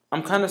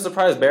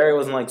surprised Barry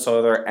wasn't like, so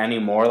are there any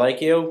more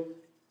like you?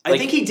 I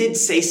think he did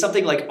say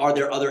something like, "Are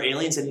there other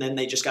aliens?" and then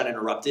they just got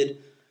interrupted.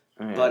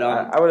 Yeah, but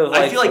I would have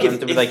liked feel like them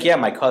to be like, "Yeah,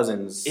 my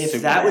cousin's." If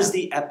Superman. that was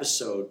the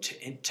episode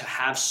to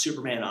have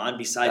Superman on,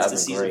 besides the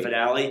season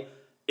finale,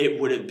 it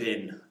would have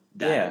been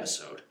that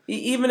episode.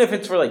 Even if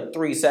it's for like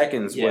 3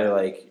 seconds, where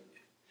like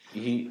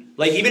even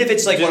if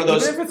it's like one of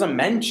those, even if it's a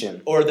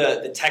mention or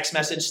the text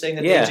message thing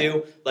that they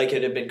do, like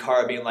it'd have been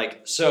Kara being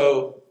like,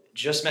 "So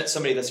just met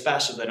somebody that's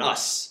faster than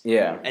us,"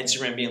 and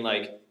Superman being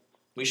like,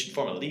 "We should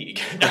form a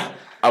league."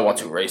 I want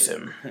to race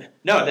him.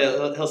 No,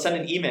 he'll send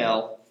an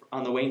email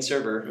on the Wayne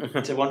server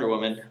to Wonder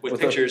Woman with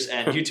pictures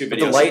and YouTube videos.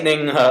 The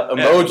lightning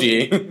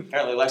emoji.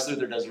 Apparently Lex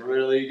Luthor does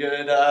really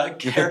good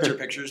character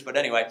pictures. But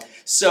anyway,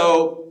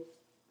 so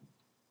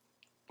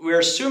we're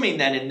assuming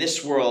that in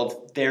this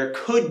world there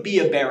could be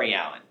a Barry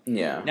Allen.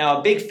 Yeah.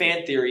 Now, a big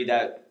fan theory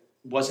that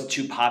wasn't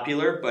too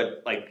popular,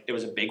 but like it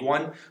was a big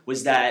one,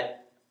 was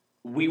that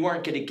we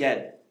weren't going to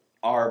get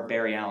our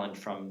Barry Allen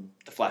from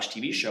the Flash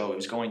TV show. It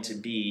was going to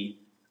be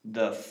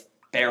the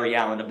Barry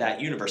Allen of that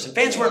universe, and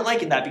fans weren't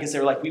liking that because they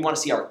were like, "We want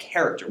to see our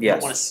character. We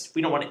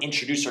don't want to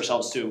introduce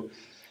ourselves to."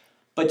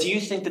 But do you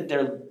think that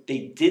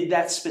they did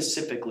that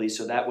specifically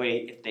so that way,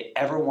 if they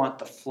ever want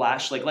the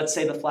Flash, like let's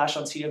say the Flash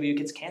on CW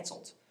gets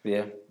canceled,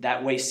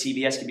 that way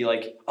CBS could be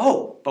like,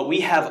 "Oh, but we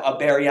have a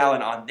Barry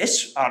Allen on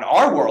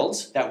our world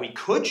that we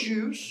could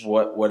use."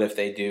 What if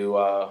they do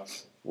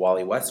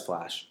Wally West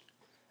Flash?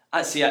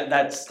 See,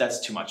 that's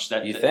too much.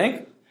 You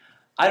think?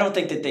 I don't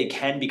think that they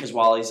can because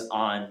Wally's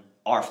on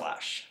our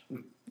Flash.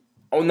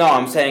 Oh, no,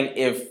 I'm saying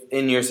if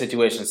in your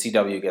situation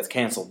CW gets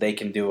canceled, they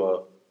can do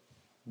a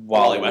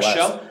Wally West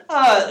show?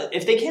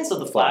 If they canceled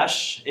the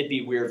Flash, it'd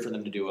be weird for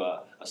them to do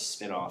a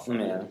spin-off.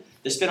 Yeah.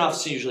 The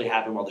spin-offs usually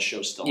happen while the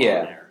show's still on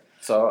air.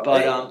 So,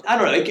 but I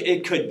don't know,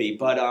 it could be.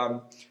 But I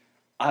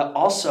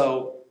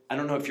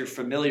don't know if you're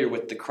familiar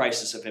with the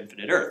Crisis of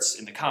Infinite Earths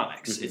in the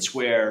comics. Mm-hmm. It's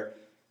where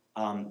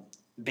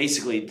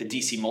basically the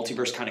DC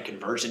multiverse kind of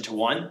converged into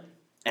one,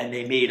 and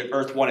they made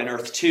Earth 1 and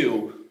Earth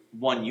 2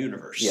 one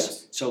universe.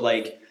 Yes. So,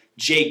 like,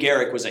 Jay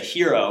Garrick was a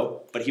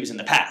hero, but he was in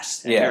the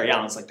past. And Barry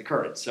Allen's like the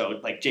current. So,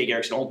 like, Jay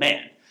Garrick's an old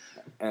man.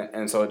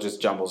 And so it just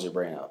jumbles your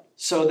brain up.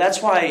 So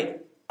that's why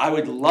I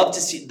would love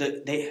to see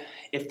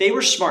if they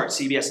were smart,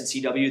 CBS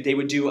and CW, they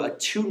would do a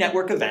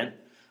 2-network event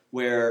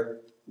where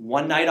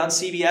one night on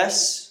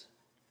CBS,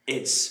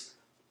 it's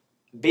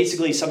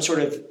basically some sort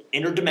of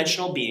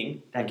interdimensional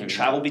being that can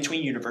travel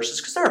between universes,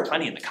 because there are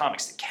plenty in the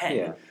comics that can.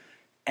 Yeah.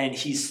 And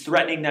he's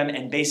threatening them,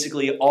 and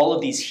basically all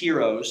of these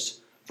heroes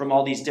from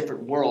all these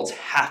different worlds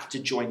have to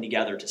join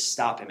together to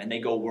stop him, and they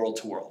go world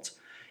to world.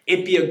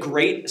 It'd be a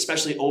great,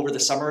 especially over the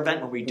summer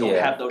event where we don't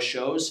have those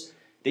shows,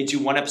 they do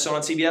one episode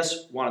on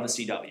CBS, one on the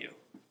CW.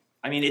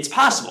 I mean, it's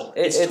possible.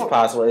 It's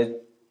possible.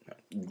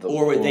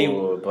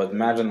 But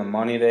imagine the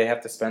money they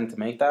have to spend to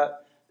make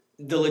that.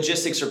 The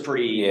logistics are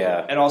pretty...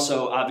 And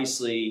also,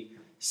 obviously,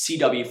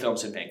 CW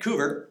films in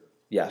Vancouver.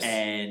 Yes.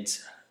 And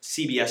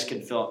CBS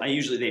can film.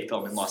 Usually they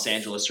film in Los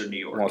Angeles or New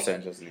York. Los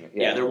Angeles, New York.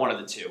 Yeah, they're one of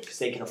the two because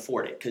they can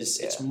afford it because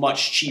it's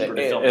much cheaper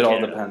to film. It all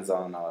depends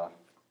on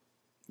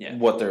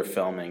what they're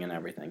filming and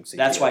everything. CBS.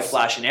 That's why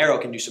Flash and Arrow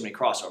can do so many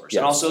crossovers. Yes.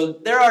 And also,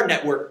 there are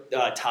network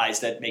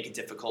ties that make it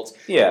difficult.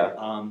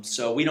 Yeah.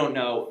 So we don't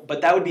know,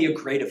 but that would be a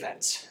great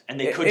event, and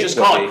they could just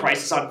call it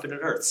Crisis on Infinite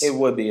Earths. It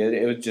would be.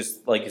 It would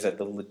just, like you said,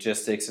 the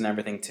logistics and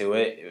everything to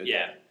it.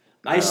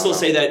 I still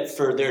say that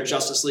for their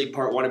Justice League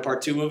Part 1 and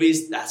Part 2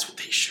 movies, that's what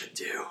they should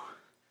do.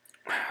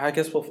 I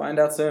guess we'll find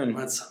out soon.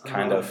 Let's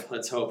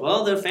hope.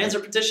 Well, the fans are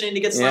petitioning to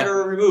get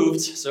Snyder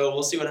removed, so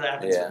we'll see what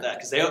happens with that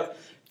because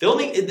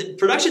the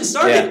production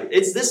started. Yeah.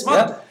 It's this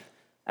month. Yep.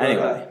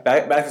 Anyway,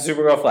 back to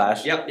Supergirl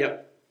Flash.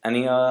 Yep.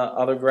 Any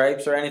other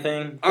gripes or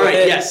anything? All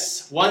right.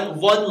 Yes. One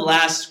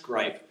last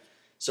gripe.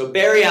 So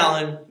Barry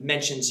Allen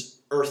mentions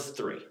Earth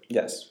 3.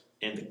 Yes.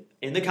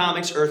 In the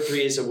comics, Earth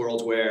 3 is a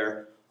world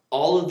where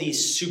all of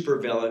these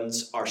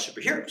supervillains are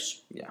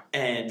superheroes. Yeah.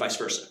 And vice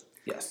versa.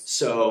 Yes.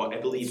 So I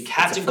believe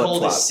Captain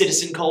Cold is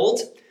Citizen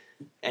Cold,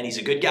 and he's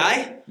a good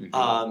guy.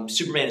 Mm-hmm.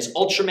 Superman is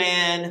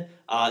Ultraman.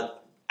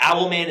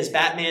 Owlman is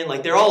Batman.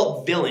 Like, they're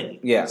all villains.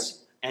 Yes.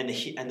 And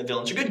the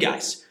villains are good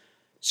guys.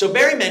 So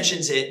Barry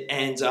mentions it,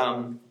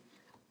 and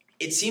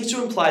it seems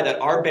to imply that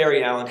our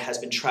Barry Allen has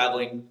been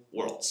traveling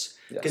worlds.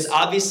 Because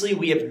obviously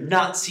we have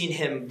not seen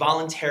him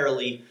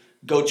voluntarily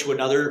go to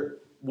another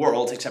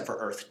world except for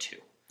Earth 2.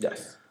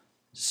 Yes.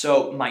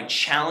 So my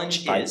challenge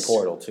is... By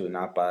portal, too,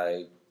 not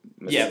by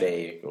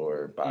mistake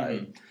or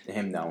by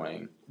him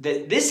knowing.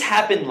 This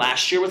happened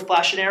last year with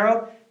Flash and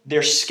Arrow.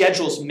 Their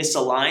schedules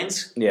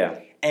misaligned. Yeah.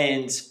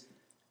 And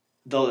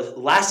the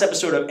last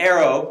episode of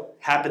Arrow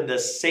happened the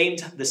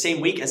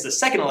same week as the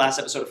second to last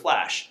episode of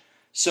Flash.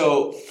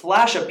 So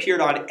Flash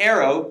appeared on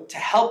Arrow to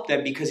help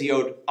them because he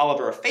owed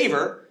Oliver a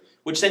favor,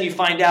 which then you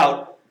find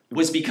out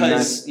was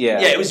because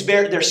it was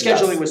their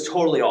scheduling was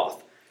totally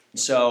off.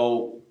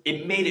 So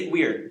it made it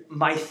weird.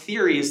 My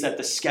theory is that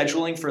the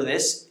scheduling for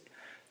this,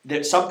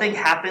 that something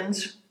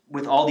happened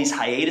with all these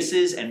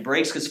hiatuses and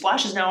breaks because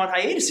Flash is now on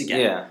hiatus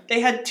again. Yeah. They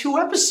had 2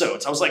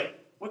 episodes. I was like,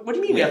 what do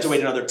you mean we have to wait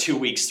another 2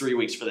 weeks, 3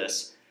 weeks for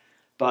this?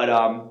 But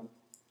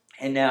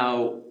and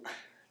now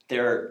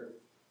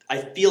I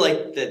feel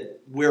like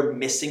that we're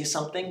missing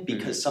something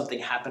because something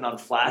happened on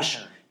Flash,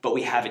 but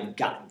we haven't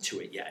gotten to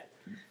it yet.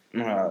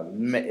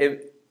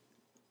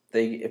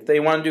 If they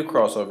want to do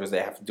crossovers, they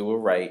have to do it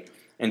right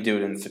and do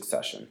it in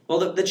succession.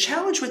 Well, the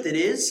challenge with it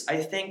is, I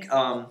think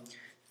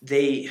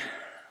they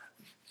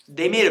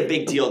made a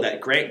big deal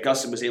that Grant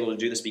Gustin was able to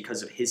do this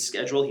because of his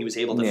schedule. He was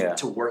able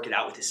to work it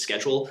out with his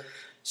schedule.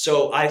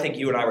 So I think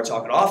you and I were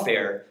talking off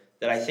air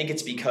that I think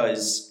it's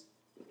because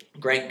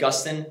Grant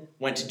Gustin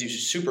went to do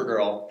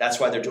Supergirl. That's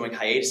why they're doing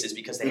hiatuses,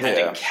 because they had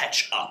to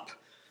catch up.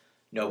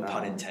 No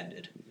pun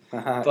intended.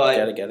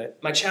 But get it.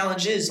 My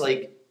challenge is,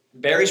 like,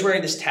 Barry's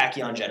wearing this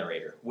tachyon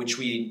generator, which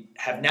we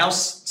have now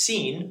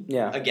seen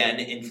again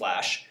in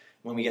Flash.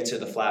 When we get to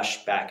the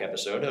Flashback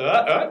episode.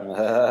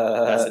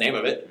 That's the name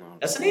of it.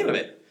 That's the name of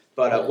it.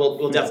 But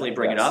we'll definitely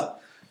bring it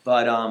up.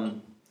 But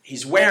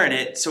he's wearing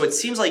it, so it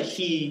seems like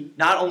he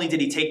not only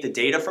did he take the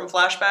data from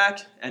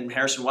Flashback and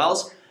Harrison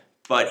Wells,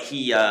 but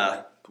he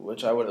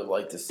which I would have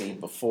liked to see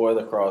before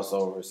the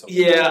crossover.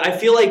 I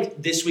feel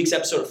like this week's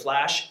episode of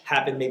Flash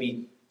happened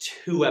maybe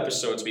 2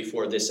 episodes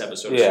before this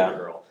episode of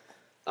Supergirl.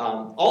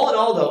 All in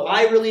all, though,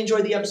 I really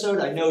enjoyed the episode.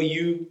 I know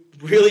you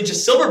really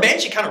just... Silver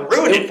Banshee kind of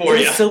ruined it for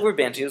you. It was Silver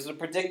Banshee. It was the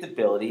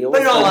predictability. It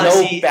was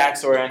no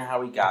backstory on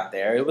how he got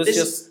there. It was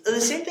just...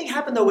 The same thing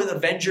happened, though, with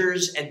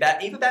Avengers and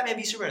even Batman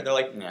v Superman. They're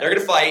like, they're going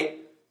to fight.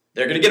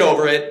 They're going to get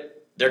over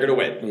it. They're going to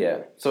win.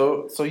 Yeah.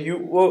 So you...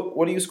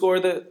 What do you score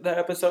the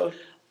episode?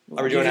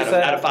 Are we doing out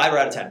of 5 or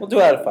out of 10? We'll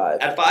do out of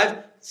 5. Out of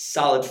 5?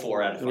 Solid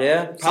 4 out of 5.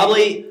 Yeah.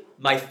 Probably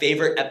my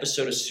favorite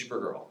episode of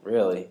Supergirl.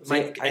 Really?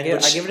 I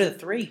give it a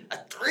 3. A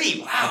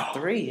 3? Wow. A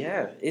 3,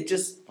 yeah. It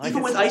just...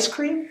 Even with ice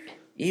cream?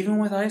 Even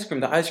with ice cream.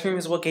 The ice cream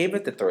is what gave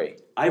it the 3.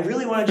 I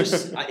really want to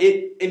just...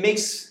 it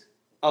makes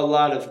a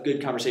lot of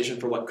good conversation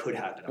for what could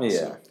happen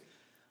also. Yeah.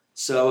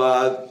 So,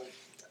 all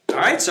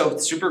right. So,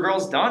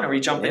 Supergirl's done. Are we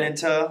jumping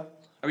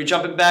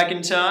back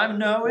in time?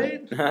 No,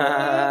 wait.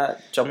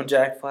 Jumping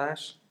Jack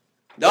Flash?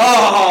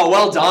 Oh,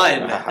 well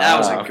done. That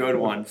was a good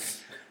one.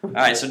 All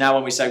right, so now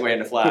when we segue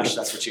into Flash,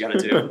 that's what you got to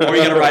do. Or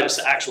you got to write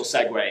an actual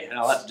segue, and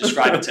I'll have to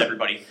describe it to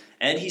everybody.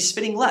 And he's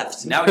spinning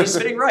left. Now he's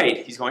spinning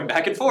right. He's going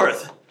back and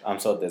forth. I'm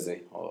so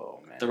dizzy. Oh,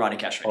 man. The Ronnie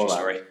Cash Ranger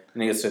story. I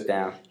need to sit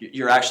down.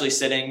 You're actually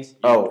sitting.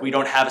 We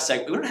don't have a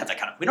segue. We don't have that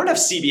kind of... We don't have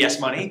CBS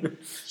money.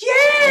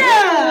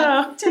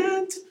 Yeah!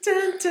 Dun,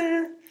 dun,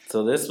 dun.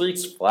 So this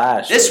week's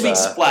Flash.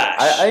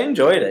 I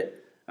enjoyed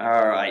it.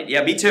 All right.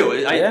 Yeah, me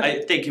too.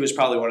 I think it was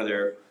probably one of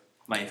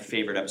my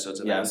favorite episodes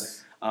of them.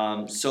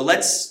 So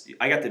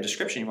I got the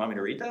description. You want me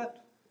to read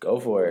that? Go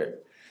for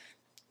it.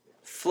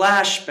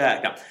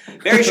 Flashback. No.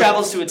 Barry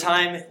travels to a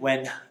time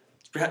when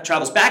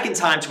travels back in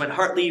time to when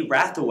Hartley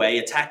Rathaway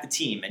attacked the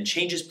team and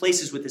changes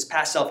places with his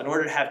past self in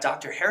order to have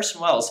Dr.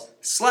 Harrison Wells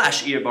 /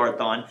 Eobard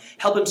Thawne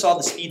help him solve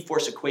the Speed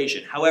Force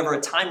equation. However,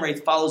 a time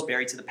wraith follows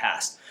Barry to the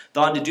past.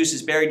 Thawne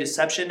deduces Barry's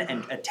deception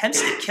and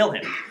attempts to kill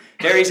him.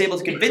 Barry is able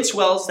to convince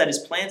Wells that his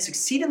plans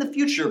succeed in the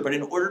future, but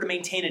in order to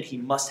maintain it, he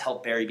must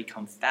help Barry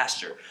become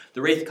faster.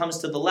 The Wraith comes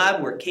to the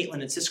lab where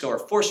Caitlin and Cisco are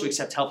forced to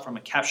accept help from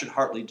a captured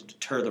Hartley to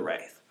deter the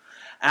Wraith.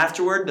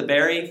 Afterward, the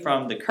Barry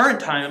from the current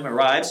time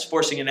arrives,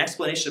 forcing an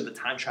explanation of the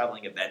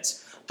time-traveling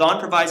events. Thawne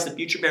provides the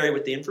future Barry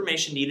with the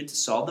information needed to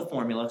solve the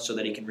formula so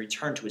that he can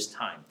return to his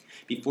time.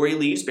 Before he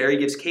leaves, Barry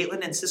gives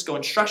Caitlin and Cisco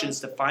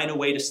instructions to find a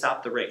way to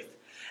stop the Wraith.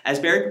 As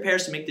Barry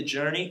prepares to make the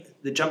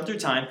jump through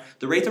time,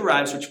 the Wraith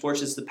arrives, which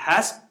forces the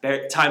past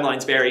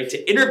timeline's Barry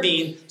to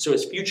intervene so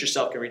his future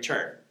self can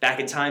return. Back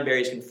in time,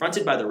 Barry is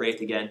confronted by the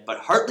Wraith again, but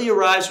Hartley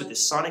arrives with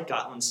his sonic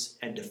gauntlets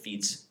and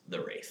defeats the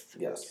Wraith.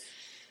 Yes.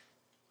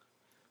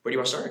 Where do you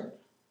want to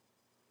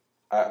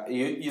start?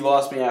 You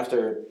lost me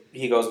after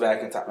he goes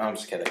back in time. No, I'm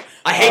just kidding.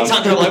 I hate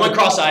time travel. I went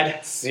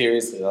cross-eyed.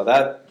 Seriously, though,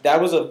 that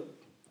was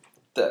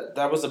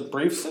a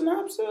brief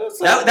synopsis.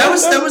 That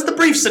was the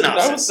brief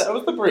synopsis. That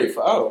was the brief.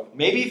 Oh,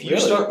 maybe if you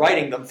start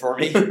writing them for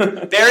me.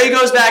 Barry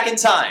goes back in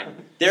time.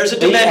 There's a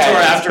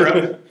Dementor after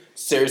him.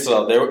 Seriously,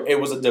 though, it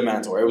was a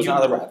Dementor. It was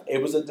not a rat.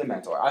 It was a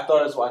Dementor. I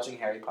thought I was watching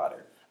Harry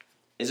Potter.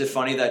 Is it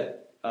funny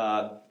that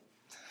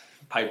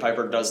Pied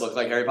Piper does look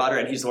like Harry Potter,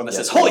 and he's the one that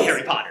says, "Holy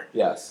Harry Potter!"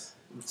 Yes.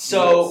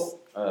 So,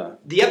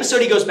 the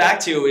episode he goes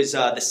back to is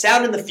The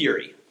Sound and the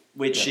Fury,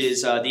 which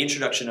is the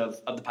introduction of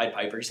the Pied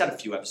Piper. He's had a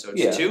few episodes.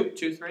 Yeah. Two,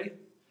 three?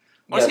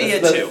 Yeah, he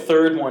had the two.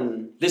 Third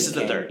one. This is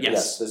the third,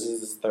 yes. This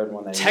is the third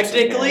one.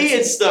 Technically,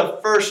 it's the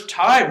first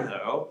time,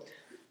 though.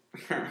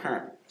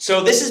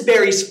 So this is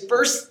Barry's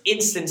first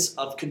instance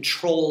of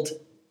controlled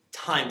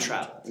time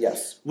travel.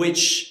 Yes.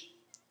 Which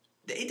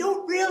they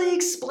don't really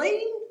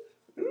explain.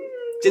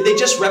 Did they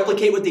just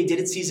replicate what they did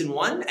in season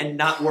 1 and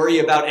not worry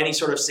about any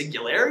sort of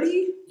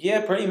singularity?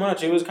 Yeah, pretty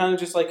much. It was kind of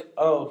just like,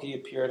 oh, he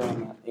appeared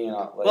on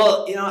that, Like,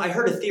 well, I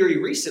heard a theory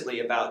recently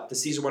about the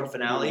season 1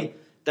 finale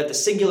that the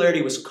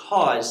singularity was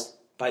caused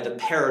by the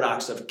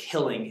paradox of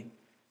killing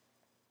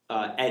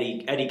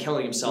Eddie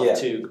killing himself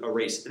to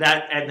erase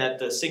that, and that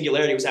the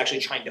singularity was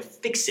actually trying to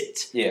fix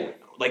it. Yeah.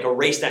 Like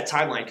erase that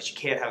timeline because you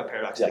can't have a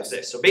paradox like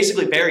this. So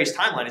basically, Barry's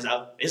timeline is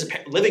a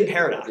living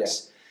paradox. Yeah.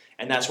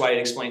 And that's why it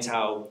explains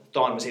how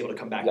Thawne was able to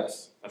come back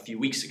a few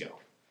weeks ago.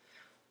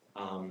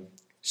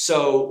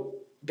 So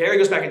Barry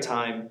goes back in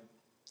time.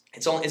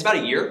 It's about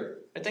a year,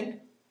 I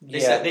think. They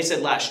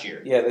said last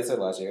year. Yeah, they said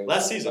last year.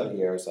 Last season. About a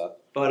year or so.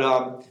 But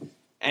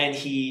and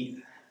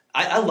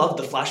I love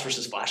the Flash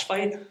versus Flash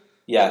fight.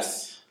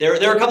 Yes. There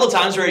are a couple of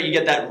times where you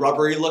get that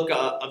rubbery look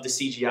of the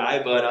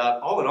CGI, but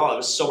all in all, it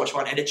was so much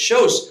fun, and it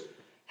shows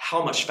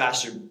how much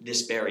faster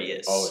this Barry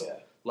is. Oh yeah.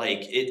 Like,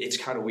 it's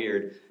kind of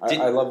weird.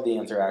 I love the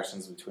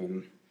interactions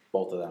between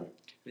both of them.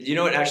 You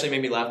know what actually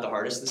made me laugh the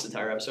hardest this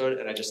entire episode,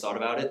 and I just thought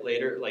about it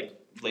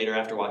later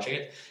after watching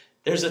it?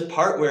 There's a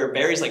part where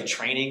Barry's,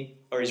 training,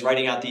 or he's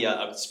writing out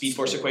the Speed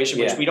Force equation,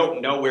 which we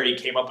don't know where he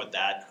came up with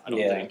that, I don't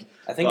think.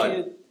 I think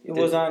it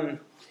was on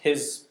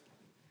his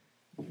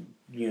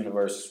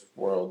universe,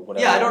 world,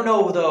 whatever. Yeah, I don't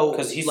know, though.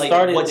 Because he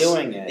started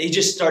doing it. He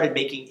just started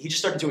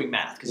doing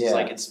math, because he's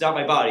like, it's not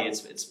my body,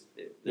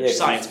 there's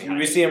science behind it.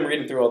 We see him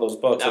reading through all those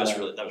books. That was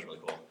really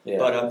cool. Yeah.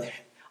 But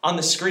on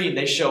the screen,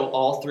 they show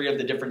all 3 of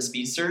the different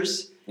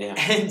speedsters. Yeah.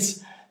 And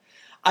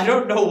I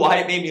don't know why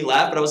it made me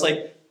laugh, but I was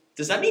like,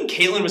 does that mean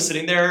Caitlin was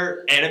sitting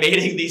there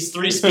animating these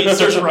 3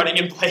 speedsters running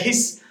in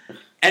place?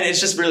 And it's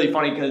just really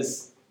funny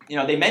because,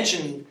 they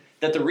mention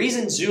that the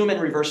reason Zoom and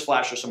Reverse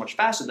Flash are so much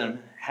faster than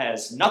them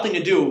has nothing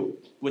to do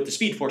with the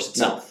Speed Force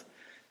itself.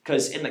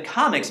 Because in the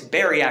comics,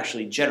 Barry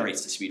actually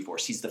generates the Speed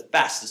Force. He's the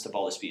fastest of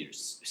all the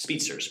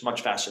speedsters,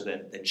 much faster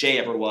than Jay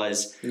ever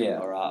was. Yeah.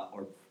 Or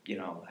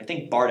I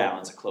think Bart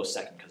Allen's a close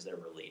second because they're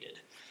related.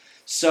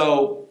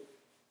 So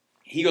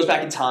he goes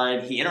back in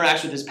time. He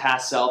interacts with his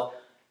past self.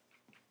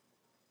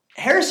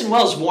 Harrison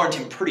Wells warned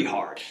him pretty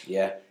hard.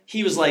 Yeah.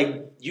 He was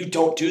like, you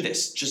don't do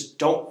this. Just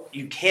don't.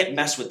 You can't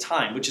mess with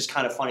time, which is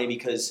kind of funny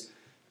because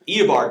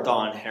Eobard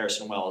Thawne,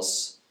 Harrison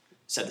Wells,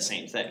 said the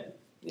same thing.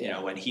 Yeah.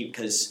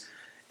 Because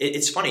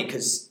it's funny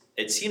because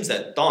it seems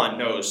that Thawne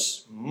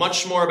knows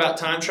much more about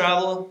time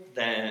travel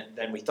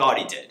than we thought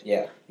he did.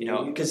 Yeah.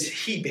 Because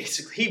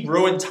he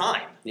ruined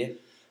time. Yeah.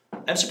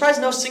 I'm surprised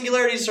no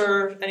singularities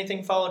or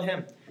anything followed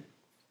him.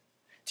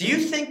 Do you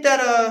think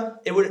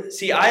that it would...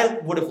 See, I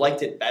would have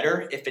liked it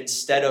better if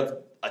instead of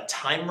a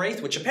time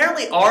wraith, which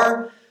apparently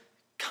are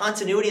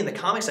continuity in the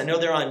comics, I know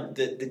they're on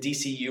the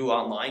DCU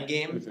online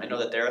game. Mm-hmm. I know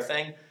that they're a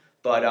thing.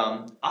 But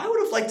I would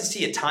have liked to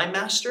see a Time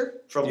Master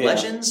from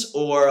Legends,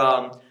 or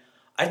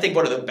I think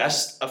one of the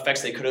best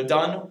effects they could have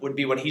done would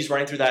be when he's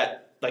running through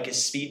that,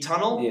 his speed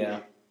tunnel. Yeah.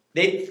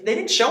 They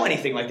didn't show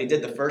anything like they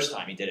did the first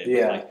time he did it.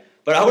 Yeah.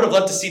 But I would have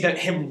loved to see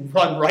him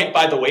run right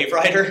by the Wave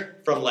Rider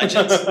from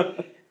Legends.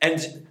 And,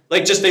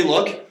 just they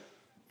look,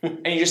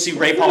 and you just see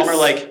Ray Palmer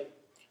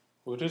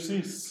what is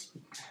this?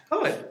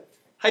 Oh,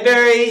 hi,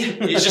 Barry.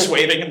 He's just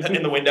waving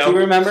in the window. Do you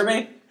remember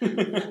me?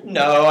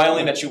 No, I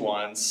only met you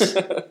once.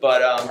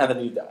 But and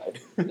then you died.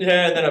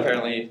 Yeah, and then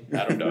apparently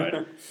Adam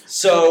died.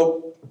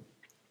 So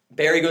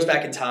Barry goes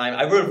back in time.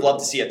 I would have loved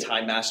to see a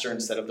Time Master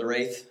instead of the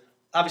Wraith.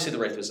 Obviously, the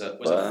Wraith was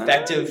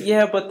effective.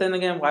 Yeah, but then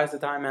again, why is the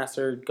Time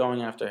Master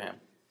going after him?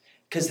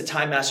 Because the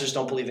Time Masters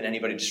don't believe in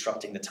anybody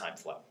disrupting the time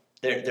flow.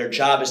 Their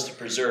job is to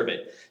preserve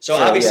it. So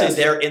obviously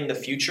they're in the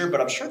future,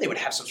 but I'm sure they would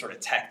have some sort of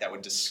tech that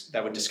would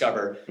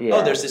discover,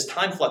 there's this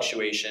time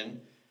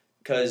fluctuation.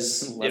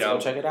 Because let's go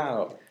check it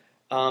out.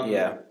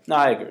 No,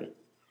 I agree.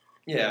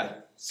 Yeah.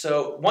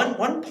 So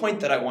one point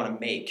that I want to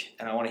make,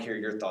 and I want to hear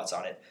your thoughts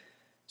on it.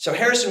 So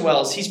Harrison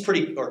Wells, he's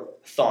pretty, or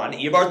Thawne,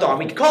 Eobard Thawne.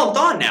 We can call him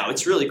Thawne now.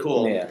 It's really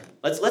cool. Yeah.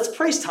 Let's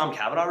praise Tom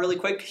Cavanaugh really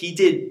quick. He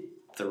did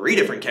 3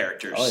 different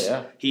characters. Oh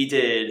yeah. He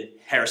did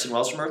Harrison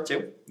Wells from Earth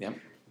 2. Yep.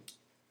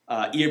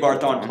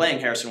 Eobard Thawne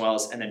playing Harrison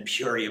Wells, and then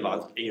pure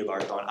Eobard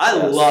Thawne.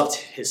 I loved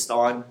his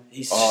Thawne.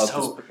 He's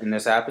so in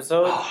this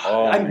episode.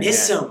 I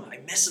miss him. I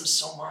miss him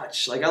so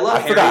much. Like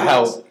I forgot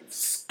how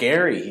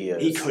scary he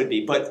is. He could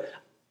be, but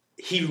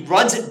he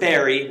runs at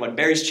Barry when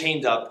Barry's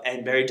chained up,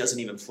 and Barry doesn't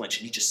even flinch,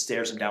 and he just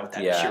stares him down with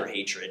that pure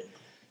hatred.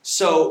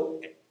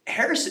 So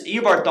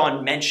Eobard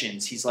Thawne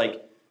mentions, he's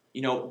like,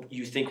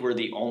 you think we're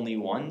the only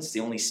ones,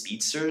 the only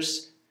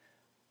speedsters?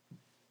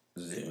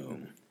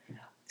 Zoom.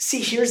 See,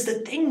 here's the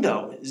thing,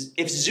 though.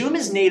 If Zoom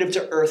is native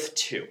to Earth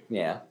 2,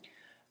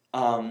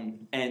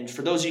 and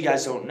for those of you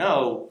guys who don't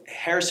know,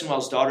 Harrison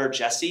Wells' daughter,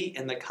 Jessie,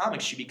 in the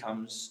comics,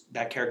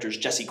 that character is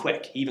Jessie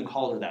Quick. He even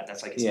called her that.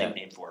 That's like his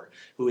nickname for her,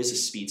 who is a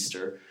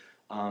speedster.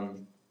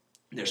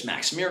 There's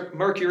Max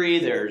Mercury,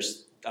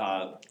 there's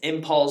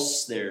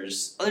Impulse,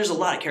 there's a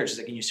lot of characters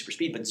that can use super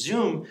speed, but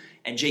Zoom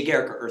and Jay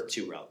Garrick are Earth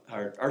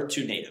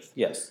 2 native.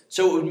 Yes.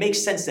 So it would make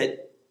sense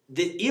that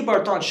the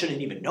Eobard Thawne shouldn't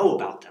even know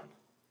about them.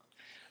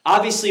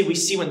 Obviously, we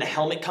see when the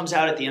helmet comes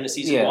out at the end of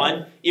season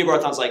 1,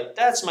 Eobard Thawne's like,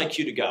 that's my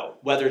cue to go.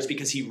 Whether it's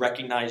because he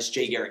recognized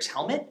Jay Garrick's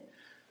helmet,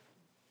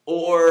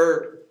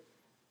 or,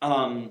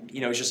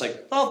 he's just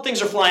like, well,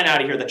 things are flying out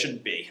of here that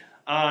shouldn't be.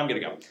 I'm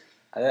going to go.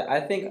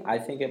 I think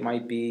it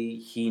might be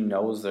he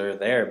knows they're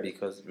there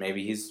because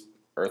maybe he's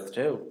Earth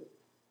 2.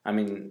 I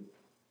mean...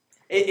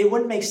 It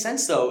wouldn't make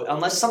sense, though,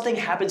 unless something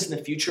happens in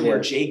the future where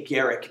Jay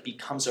Garrick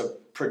becomes a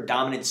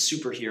predominant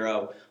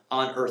superhero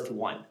on Earth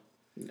 1.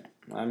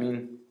 I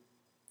mean...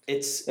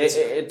 It's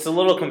a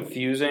little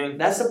confusing.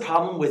 That's the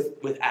problem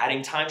with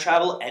adding time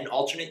travel and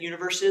alternate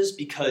universes,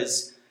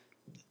 because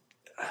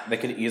they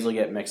could easily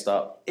get mixed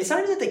up. It's not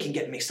even that they can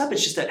get mixed up,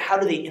 it's just that how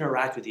do they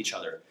interact with each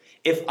other?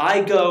 If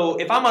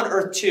I'm on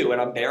Earth 2 and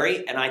I'm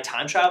Barry and I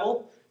time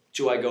travel,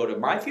 do I go to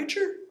my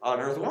future on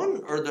Earth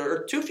 1 or the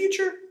Earth 2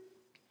 future?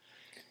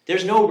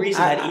 There's no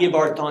reason that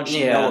Eobard Thawne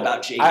should know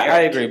about Jay Garrick.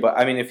 I agree, but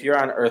I mean, if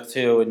you're on Earth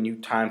 2 and you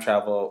time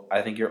travel,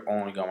 I think you're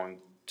only going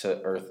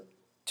to Earth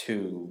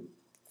 2.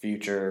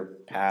 Future,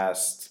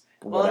 past,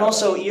 whatever. Well, and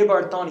also,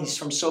 Eobard Thawne, he's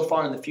from so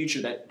far in the future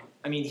that,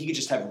 I mean, he could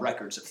just have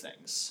records of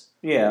things.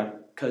 Yeah.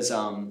 Because,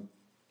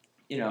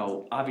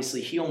 obviously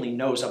he only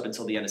knows up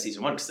until the end of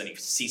season 1, because then he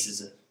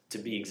ceases to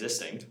be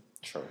existing.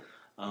 Sure.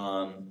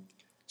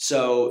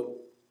 So,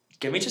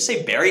 can we just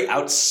say Barry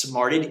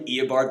outsmarted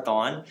Eobard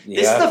Thawne? Yeah.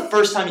 This is the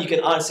first time you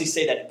can honestly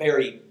say that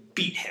Barry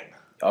beat him.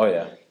 Oh,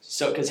 yeah.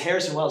 So, because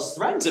Harrison Wells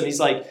threatens him, he's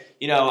like,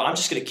 I'm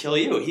just going to kill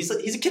you. He's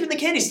a kid in the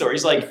candy store.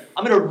 He's like,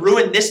 I'm going to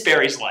ruin this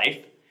Barry's life,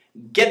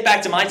 get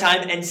back to my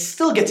time, and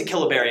still get to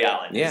kill a Barry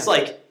Allen. Yeah. It's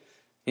like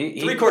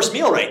 3-course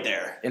meal right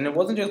there. And it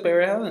wasn't just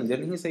Barry Allen.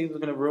 Didn't he say he was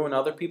going to ruin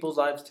other people's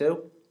lives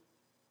too?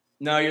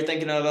 No, you're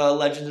thinking of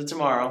Legends of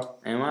Tomorrow.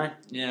 Am I?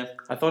 Yeah.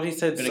 I thought he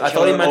said... I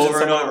thought he mentioned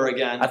over and over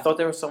again. I thought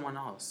there was someone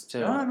else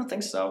too. No, I don't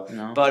think so.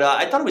 No. But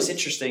I thought it was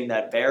interesting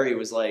that Barry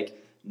was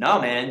like, no,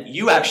 man,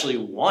 you actually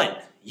won.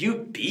 You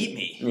beat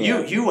me.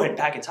 Yeah. You went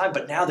back in time,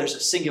 but now there's a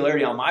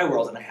singularity on my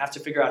world, and I have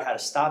to figure out how to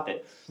stop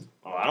it.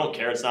 Well, I don't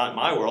care. It's not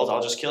my world.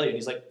 I'll just kill you. And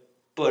he's like,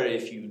 but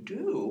if you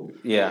do,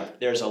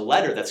 there's a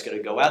letter that's going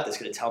to go out that's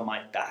going to tell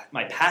my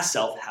past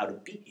self how to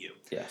beat you.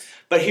 Yes.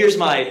 But here's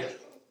my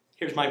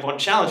one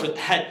challenge with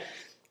that.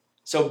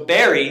 So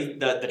Barry,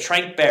 the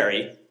Trank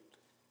Barry,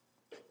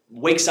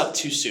 wakes up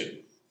too soon.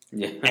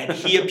 Yeah. And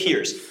he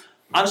appears.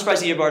 I'm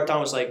surprised Eobard Thawne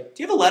was like,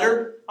 do you have a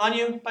letter on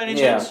you by any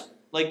chance?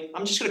 Like,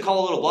 I'm just going to call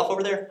a little bluff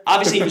over there.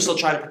 Obviously, he was still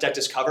trying to protect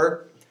his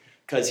cover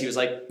because he was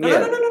like, no.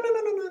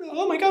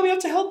 Oh, my God, we have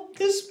to help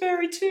this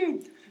Barry,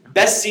 too.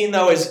 Best scene,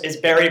 though, is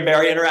Barry and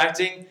Barry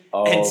interacting.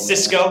 Oh, and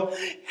Cisco,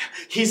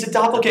 he's a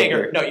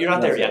doppelganger. No, you're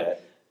not there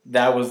yet.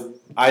 That was...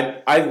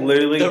 I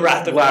literally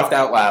laughed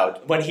out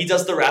loud. When he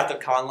does the Wrath of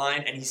Khan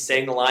line and he's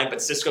saying the line,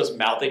 but Cisco's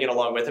mouthing it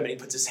along with him and he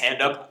puts his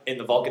hand up in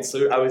the Vulcan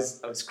salute, I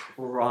was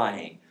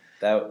crying.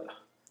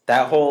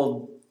 That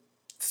whole...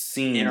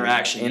 scene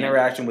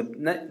interaction with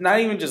not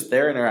even just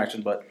their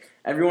interaction, but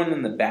everyone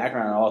in the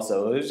background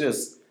also. It was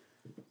just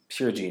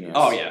pure genius.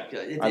 Oh yeah,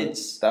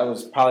 that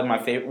was probably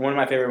one of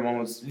my favorite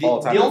moments of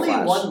all time. The only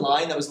one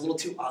line that was a little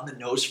too on the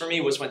nose for me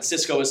was when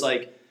Cisco was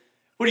like,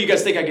 "What do you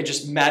guys think? I could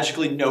just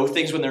magically know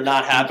things when they're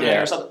not happening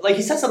or something?" Like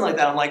he said something like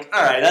that. I'm like,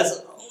 all right, that's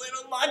a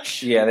little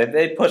much. Yeah,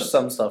 they pushed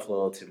some stuff a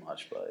little too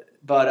much,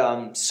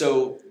 but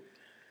so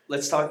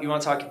let's talk. You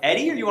want to talk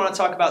Eddie, or you want to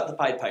talk about the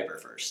Pied Piper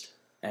first?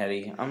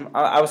 Eddie.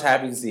 I was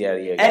happy to see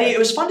Eddie again. Eddie, it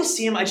was fun to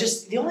see him.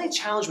 The only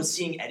challenge with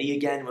seeing Eddie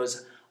again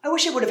was I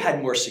wish it would have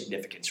had more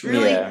significance.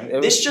 Really,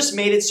 this just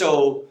made it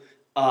so.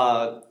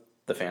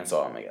 The fans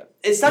saw him again.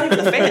 It's not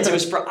even the fans. It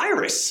was for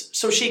Iris,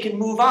 so she can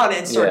move on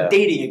and start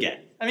dating again.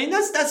 I mean,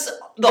 that's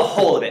the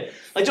whole of it.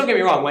 Like, don't get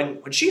me wrong.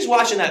 When she's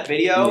watching that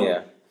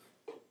video,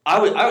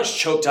 I was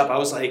choked up. I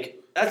was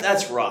like,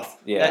 that's rough.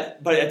 Yeah.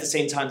 But at the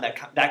same time,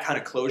 that kind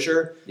of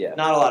closure,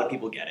 not a lot of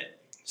people get it.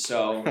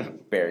 So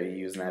Barry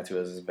using that to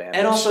his advantage.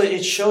 And also,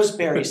 it shows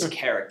Barry's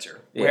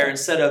character, where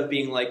instead of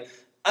being like,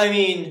 I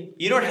mean,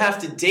 you don't have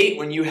to date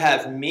when you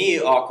have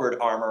me, awkward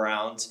arm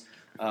around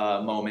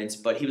moments,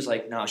 but he was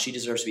like, no, she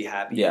deserves to be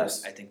happy.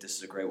 Yes. I think this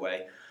is a great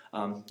way.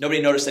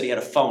 Nobody noticed that he had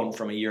a phone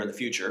from a year in the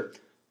future.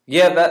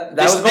 Yeah, that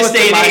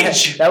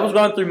was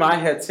going through my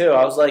head too.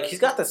 I was like, he's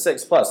got the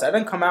 6+. That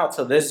didn't come out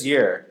till this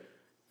year.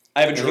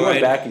 I have a droid. He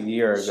went back a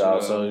year ago,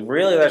 so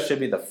really that should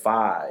be the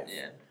 5.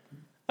 Yeah.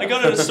 I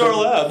got it at Star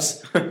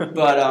Labs.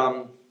 But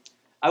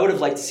I would have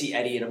liked to see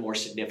Eddie in a more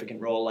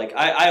significant role. Like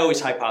I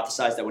always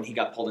hypothesized that when he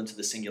got pulled into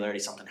the singularity,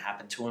 something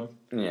happened to him.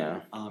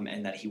 Yeah.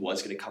 And that he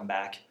was going to come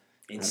back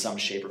in some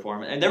shape or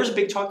form. And there was a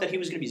big talk that he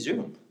was going to be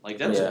Zoom. Like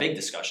that was a big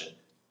discussion.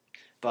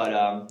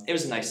 But it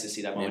was nice to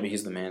see that moment. Maybe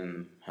he's the man in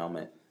the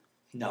helmet.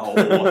 No,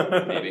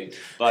 maybe.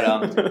 But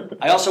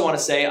I also want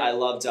to say I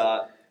loved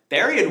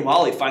Barry and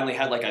Wally finally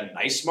had like a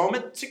nice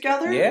moment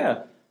together.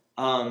 Yeah.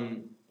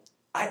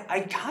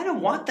 I kind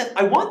of want them.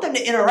 I want them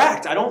to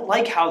interact. I don't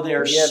like how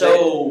they're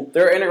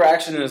their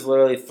interaction is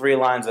literally 3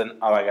 lines and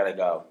I gotta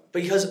go.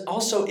 Because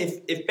also,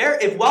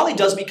 if Wally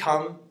does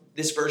become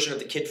this version of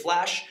the Kid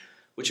Flash,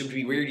 which would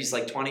be weird, he's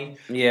like 20.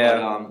 Yeah.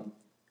 But,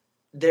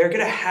 they're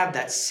gonna have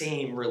that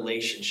same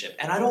relationship,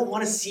 and I don't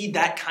want to see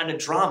that kind of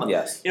drama.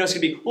 Yes. You know, it's gonna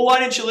be, well, why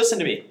didn't you listen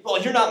to me?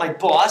 Well, you're not my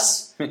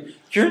boss.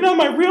 You're not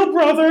my real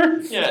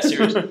brother. Yeah,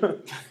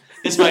 seriously.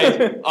 It's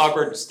my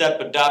awkward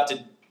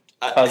step-adopted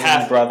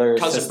cousin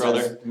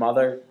brother,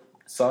 mother,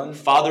 son,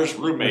 father's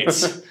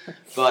roommates.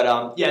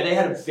 But they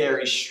had a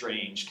very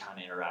strange kind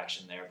of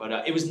interaction there.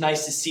 But it was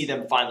nice to see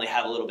them finally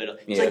have a little bit of.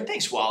 He's like,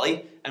 "Thanks,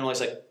 Wally," and Wally's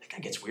like, "That guy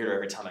gets weirder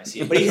every time I see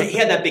him." But he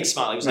had that big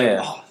smile. He was like,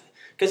 "Oh,"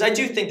 because I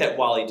do think that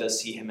Wally does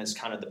see him as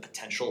kind of the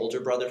potential older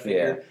brother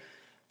figure. Yeah.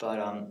 But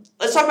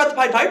let's talk about the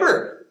Pied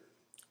Piper.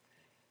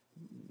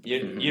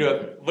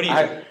 What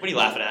are you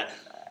laughing at?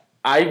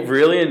 I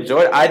really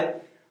enjoyed it.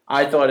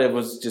 I thought it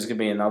was just going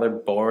to be another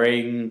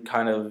boring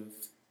kind of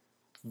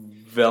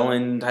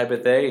villain type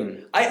of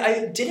thing.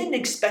 I didn't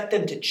expect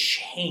them to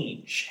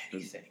change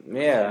anything.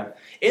 Yeah.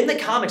 In the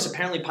comics,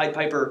 apparently Pied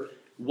Piper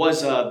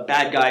was a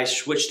bad guy,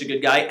 switched to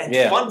good guy. And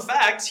fun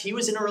fact, he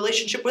was in a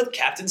relationship with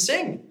Captain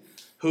Singh,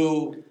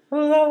 who...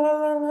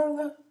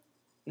 No,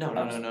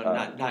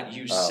 not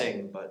you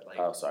Singh, but like...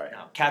 Oh, sorry.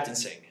 No, Captain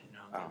Singh.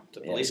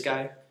 The police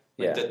guy.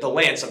 Yeah. The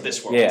Lance of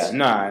this world. Yeah,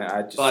 no,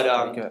 I just...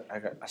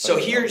 But, so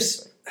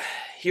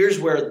here's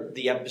where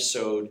the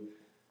episode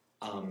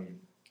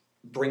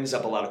brings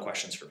up a lot of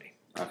questions for me.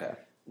 Okay.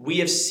 We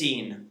have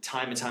seen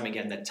time and time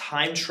again that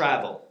time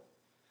travel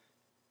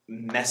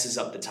messes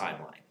up the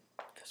timeline.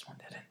 This one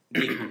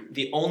didn't.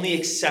 The only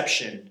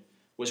exception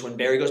was when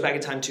Barry goes back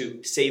in time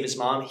to save his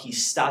mom.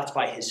 He's stopped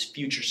by his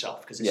future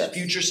self because his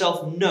future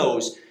self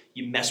knows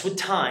you mess with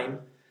time.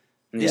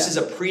 This is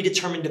a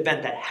predetermined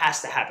event that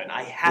has to happen.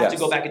 I have to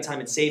go back in time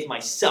and save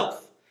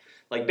myself.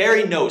 Like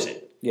Barry knows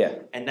it. Yeah.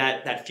 And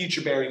that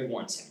future Barry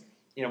warns him.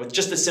 You know, with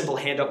just a simple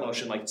hand-up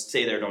motion, like,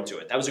 stay there, don't do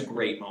it. That was a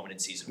great moment in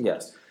season 1.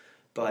 Yes.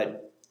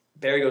 But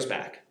Barry goes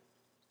back,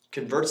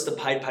 converts the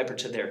Pied Piper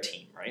to their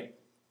team, right?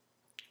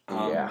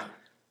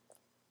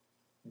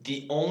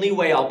 The only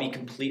way I'll be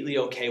completely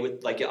okay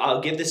with, like,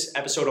 I'll give this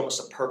episode almost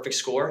a perfect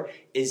score,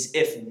 is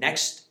if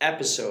next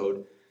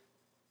episode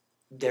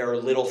there are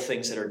little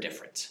things that are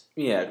different.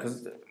 Yeah,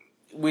 because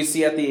we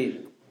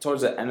see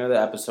towards the end of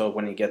the episode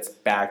when he gets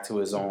back to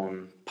his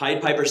own...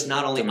 Pied Piper's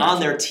not only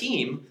on their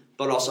team,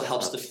 but also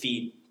helps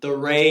defeat the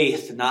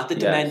Wraith, not the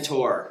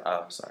Dementor.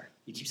 Oh, sorry.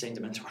 You keep saying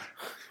Dementor.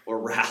 Or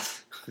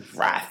Wrath.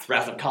 Wrath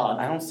of Khan.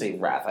 I don't say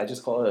Wrath. I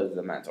just call it a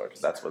Dementor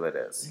because that's what it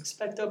is.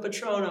 Expecto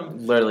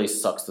Patronum. Literally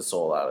sucks the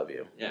soul out of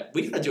you. Yeah,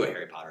 we gotta do a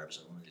Harry Potter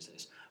episode one of these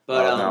days.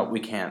 But no, we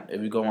can't. It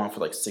would go on for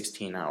like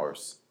 16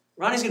 hours.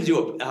 Ronnie's gonna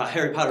do a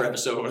Harry Potter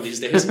episode one of these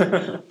days.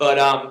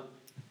 But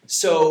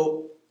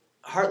so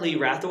Hartley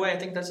Rathaway, I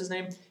think that's his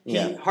name.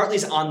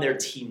 Hartley's on their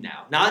team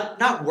now.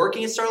 Not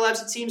working at Star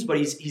Labs, it seems, but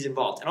he's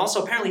involved. And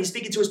also apparently he's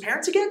speaking to his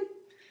parents again.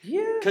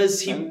 Yeah.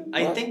 Because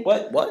I think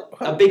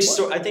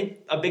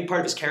a big part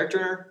of his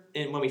character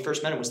when we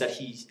first met him was that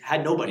he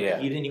had nobody. Yeah.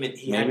 He didn't even.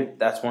 Maybe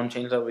that's one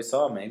change that we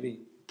saw. Maybe.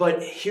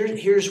 But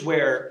here's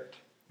where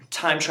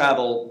time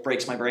travel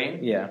breaks my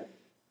brain. Yeah.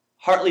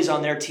 Hartley's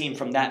on their team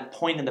from that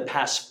point in the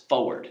past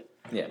forward.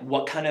 Yeah.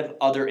 What kind of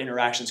other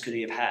interactions could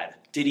he have had?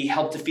 Did he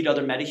help defeat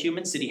other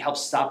metahumans? Did he help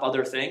stop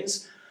other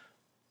things?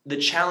 The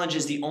challenge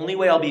is the only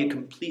way I'll be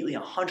completely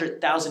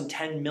 100,000,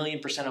 10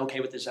 million% okay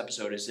with this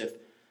episode is if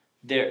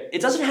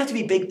it doesn't have to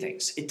be big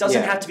things. It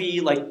doesn't have to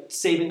be like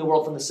saving the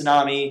world from the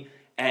tsunami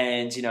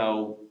and,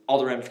 all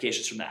the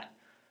ramifications from that.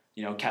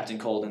 Captain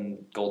Cold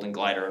and Golden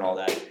Glider and all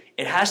that.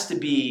 It has to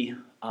be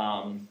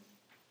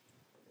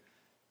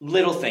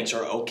little things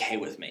are okay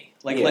with me.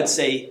 Like, let's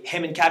say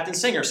him and Captain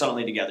Singh are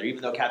suddenly together,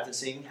 even though Captain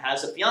Singh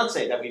has a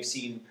fiance that we've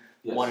seen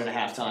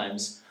 1.5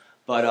 times.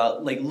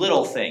 But,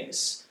 little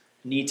things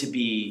need to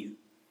be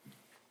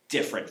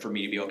different for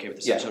me to be okay with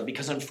this episode.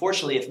 Because,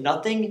 unfortunately, if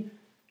nothing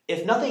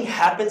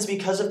happens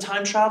because of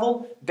time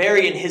travel,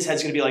 Barry in his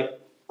head's going to be like,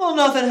 well,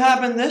 nothing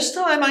happened this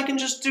time. I can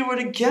just do it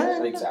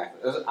again.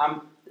 Exactly.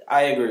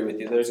 I agree with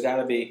you. There's got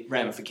to be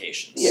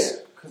ramifications. Yeah,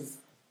 because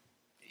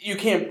you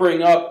can't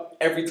bring up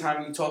every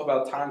time you talk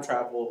about time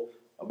travel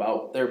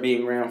about there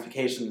being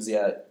ramifications,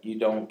 yet you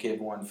don't give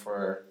one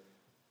for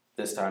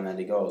this time that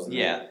he goes.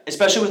 Yeah,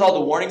 especially with all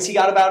the warnings he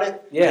got about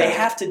it. Yeah. They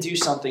have to do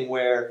something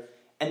where,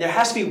 and there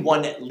has to be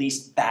one at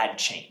least bad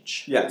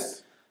change.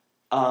 Yes.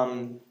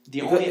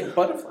 The only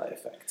butterfly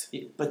effect.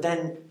 But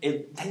then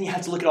you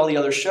have to look at all the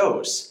other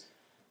shows.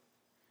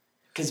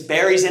 Because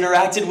Barry's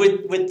interacted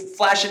with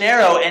Flash and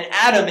Arrow and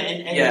Adam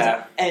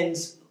and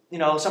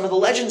some of the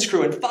Legends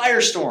crew and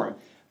Firestorm.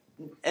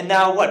 And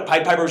now what?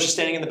 Pied Piper was just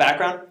standing in the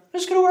background. I'm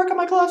just going to work on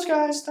my gloves,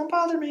 guys. Don't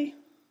bother me.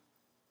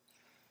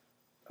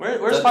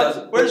 Where's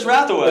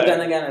Rathaway? But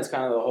then again, it's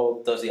kind of the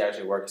whole, does he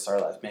actually work at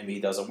Starlight? Maybe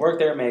he doesn't work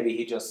there. Maybe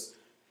he just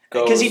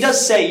goes. Because he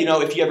does say,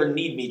 if you ever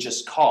need me,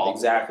 just call.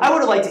 Exactly. I would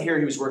have liked to hear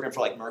he was working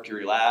for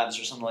Mercury Labs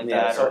or something like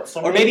that.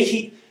 Or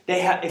maybe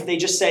if they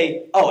just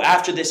say, oh,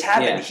 after this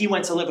happened, he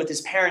went to live with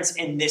his parents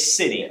in this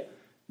city.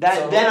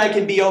 Then I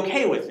can be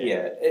okay with it.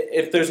 Yeah.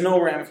 If there's no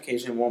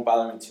ramification, it won't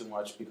bother me too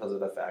much because of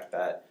the fact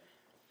that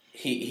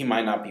he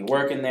might not be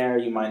working there.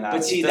 You might not.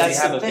 But see, that's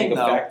have the a thing, big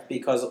though. Effect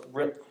because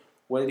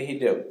what did he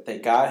do? They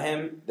got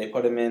him. They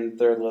put him in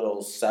their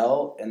little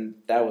cell, and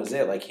that was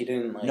it. He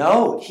didn't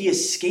No, he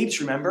escaped.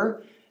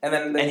 Remember? And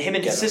then him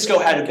and Cisco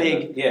had a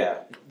big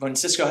when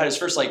Cisco had his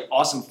first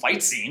awesome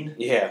fight scene.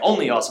 Yeah.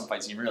 Only awesome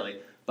fight scene, really.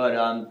 But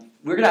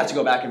we're gonna have to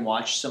go back and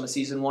watch some of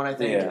season 1, I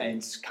think,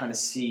 and kind of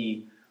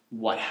see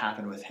what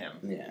happened with him.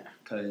 Yeah.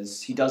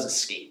 Because he does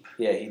escape.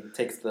 Yeah, he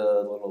takes the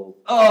little.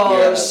 Oh,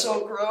 that's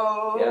so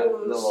gross. Yeah,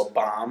 the little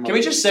bomb. Can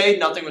we just say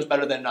nothing was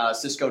better than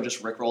Cisco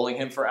just rickrolling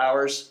him for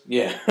hours?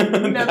 Yeah.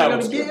 Never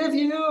gonna give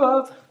you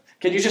up.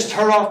 Can you just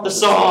turn off the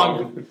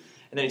song?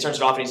 And then he turns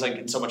it off and he's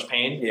in so much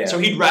pain. Yeah. So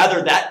he'd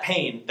rather that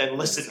pain than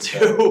listen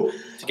to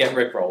get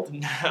rickrolled.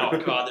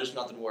 No, God, there's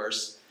nothing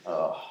worse.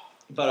 Oh.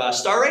 But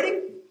star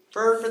rating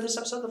for this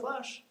episode of The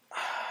Flash?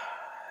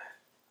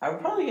 I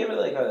would probably give it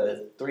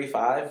a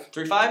 3.5.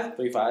 3.5?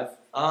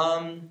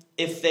 3.5.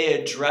 If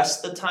they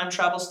address the time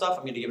travel stuff,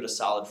 I'm going to give it a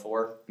solid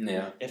 4.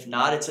 Yeah. If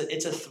not, it's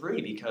a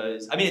 3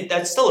 because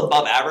that's still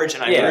above average,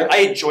 and I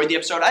enjoyed the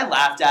episode. I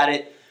laughed at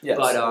it,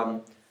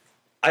 but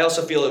I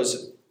also feel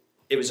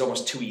it was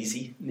almost too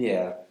easy.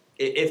 Yeah.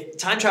 If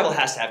time travel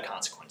has to have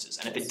consequences,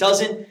 and if it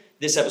doesn't,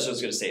 this episode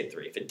is going to stay at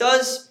 3. If it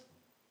does,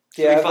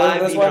 3.5.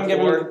 That's why I'm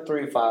giving it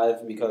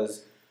 3.5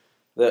 because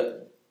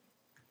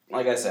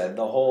like I said,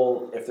 the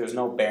whole, if there's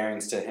no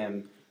bearings to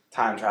him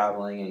time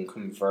traveling and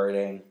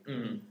converting,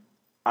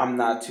 I'm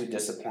not too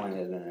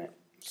disappointed in it.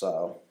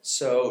 So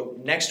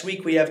next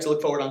week we have to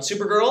look forward on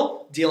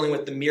Supergirl, dealing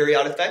with the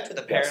Myriad effect, which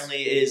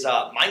apparently is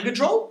mind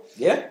control.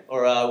 Yeah.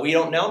 Or we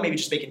don't know, maybe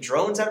just making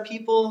drones out of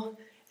people.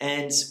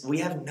 And we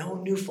have no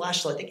new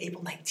Flash till I think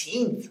April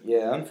 19th.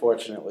 Yeah,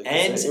 unfortunately.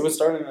 And it was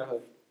starting to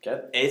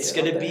get. It's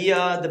going to be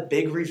the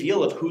big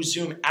reveal of who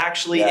Zoom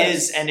actually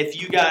is. And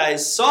if you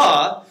guys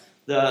saw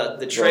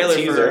the trailer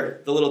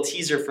for the little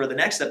teaser for the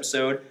next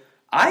episode,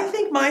 I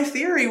think my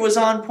theory was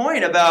on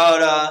point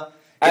about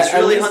it's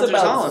really Hunter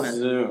Zolomon.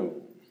 Zoom.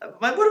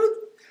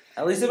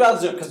 At least about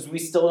Zoom, because we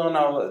still don't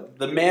know.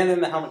 The man in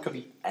the helmet could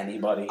be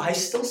anybody. I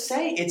still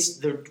say it's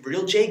the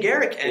real Jay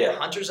Garrick, and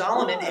Hunter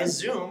Zolomon is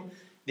Zoom.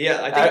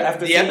 Yeah, I think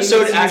after the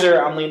episode teaser,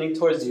 I'm leaning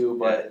towards you,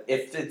 but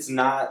if it's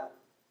not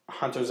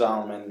Hunter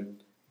Zolomon,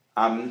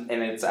 and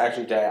it's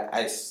actually Jay,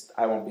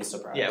 I won't be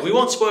surprised. Yeah, we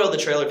won't spoil the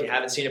trailer if you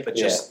haven't seen it, but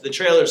just the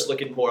trailer's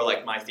looking more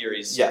like my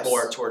theories,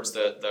 more towards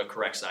the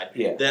correct side.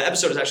 Yeah. The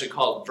episode is actually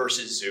called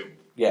Versus Zoom.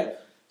 Yeah.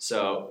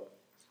 So,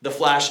 the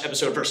Flash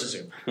episode versus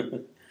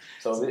Zoom.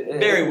 So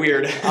very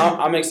weird.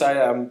 I'm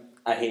excited.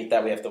 I hate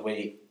that we have to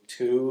wait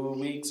 2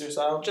 weeks or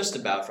so. Just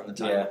about from the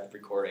time of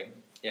recording.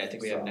 Yeah, I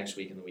think we have next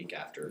week and the week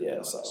after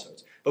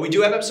episodes. But we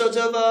do have episodes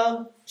of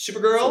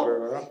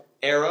Supergirl,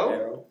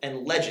 Arrow,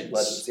 and Legends,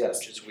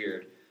 which is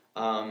weird.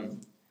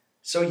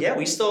 So yeah,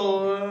 we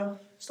still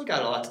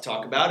got a lot to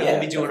talk about, and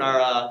we'll be doing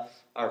our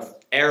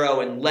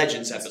Arrow and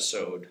Legends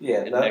episode.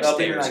 Yeah, that'll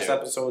be the next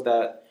episode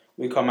that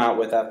we come out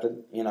with after.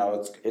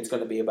 It's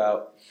going to be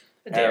about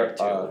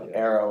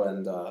Arrow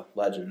and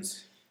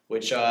Legends,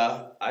 which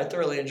I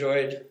thoroughly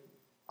enjoyed.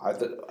 I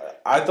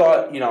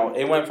thought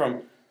it went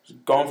from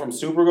going from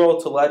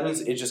Supergirl to Legends.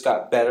 It just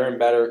got better and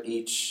better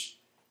each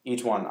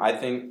one. I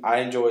think I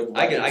enjoyed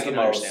Legends I can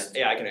understand.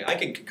 Yeah, I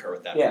can concur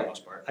with that for the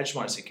most part. I just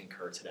want to say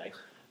concur today.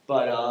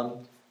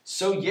 But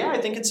so yeah, I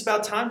think it's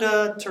about time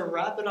to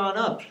wrap it on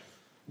up.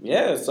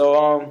 Yeah.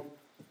 So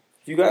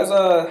If you guys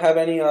have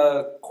any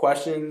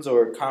questions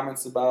or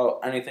comments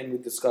about anything we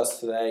discussed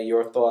today,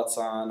 your thoughts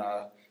on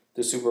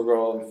the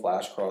Supergirl and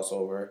Flash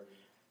crossover,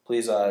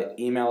 please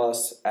email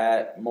us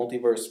at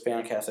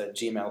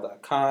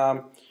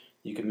multiversefancast@gmail.com.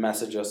 You can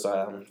message us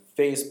on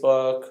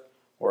Facebook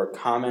or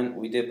comment.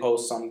 We did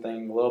post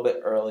something a little bit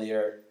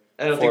earlier.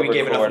 I don't think we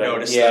gave enough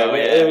notice. Yeah,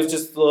 it was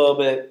just a little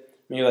bit,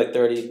 maybe like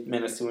 30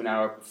 minutes to an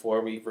hour before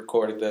we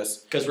recorded this.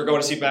 Because we're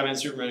going to see Batman and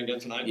Superman again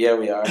tonight. Yeah,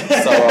 we are.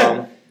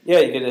 So, yeah,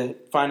 you can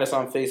find us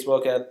on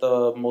Facebook at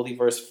the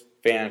Multiverse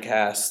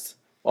Fancast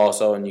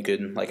also, and you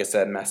can, like I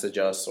said, message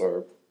us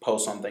or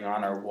post something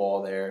on our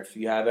wall there. If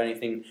you have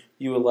anything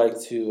you would like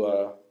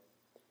to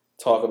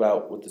talk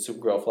about with the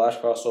Supergirl Flash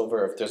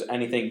crossover, if there's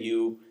anything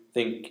you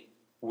think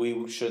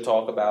we should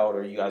talk about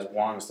or you guys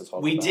want us to talk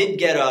about. We did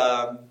get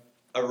a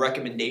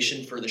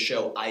recommendation for the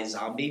show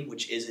iZombie,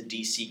 which is a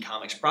DC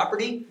Comics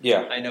property.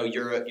 Yeah. I know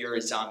you're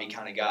a zombie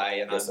kind of guy,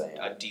 and I'm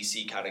a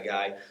DC kind of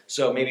guy.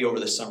 So maybe over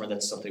the summer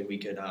that's something we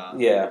could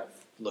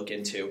look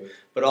into.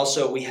 But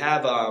also we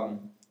have,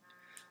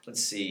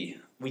 let's see,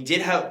 we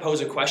did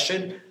pose a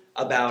question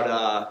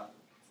about,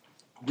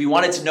 we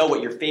wanted to know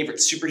what your favorite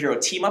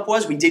superhero team-up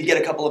was. We did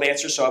get a couple of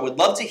answers, so I would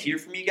love to hear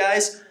from you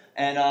guys.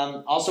 And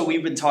also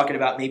we've been talking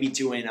about maybe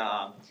doing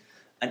an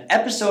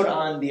episode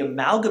on the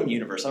Amalgam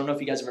Universe. I don't know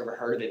if you guys have ever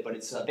heard of it, but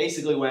it's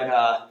basically when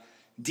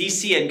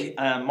DC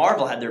and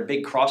Marvel had their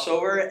big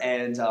crossover,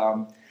 and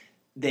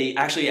they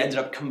actually ended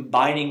up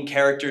combining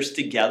characters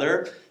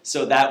together.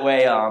 So that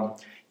way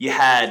you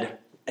had,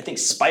 I think,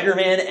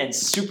 Spider-Man and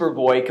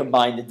Superboy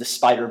combined into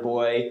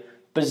Spider-Boy.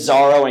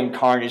 Bizarro and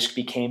Carnage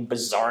became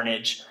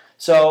Bizarnage.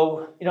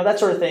 So, that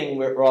sort of thing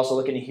we're also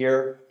looking to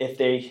hear if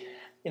they,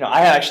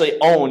 I actually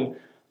own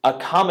a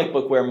comic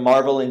book where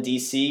Marvel and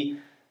DC,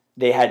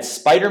 they had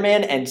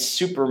Spider-Man and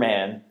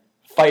Superman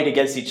fight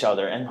against each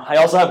other. And I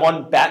also have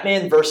one,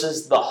 Batman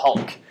versus the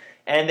Hulk.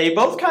 And they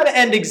both kind of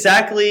end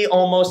exactly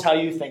almost how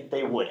you think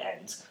they would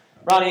end.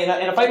 Ronnie, in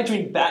a fight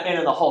between Batman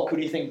and the Hulk, who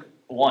do you think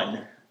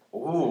won?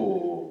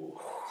 Ooh.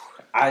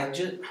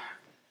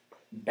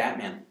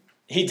 Batman.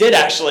 He did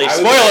actually.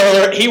 Spoiler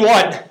alert, he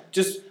won.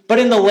 But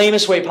in the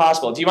lamest way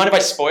possible. Do you mind if I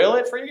spoil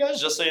it for you guys,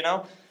 just so you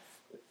know?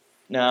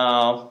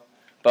 No.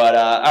 But,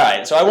 all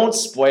right, so I won't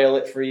spoil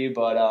it for you,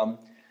 but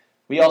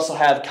we also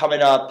have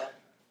coming up,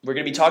 we're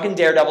going to be talking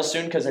Daredevil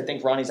soon, because I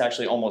think Ronnie's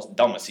actually almost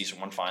done with Season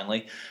 1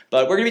 finally.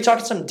 But we're going to be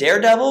talking some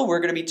Daredevil. We're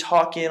going to be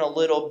talking a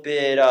little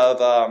bit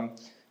of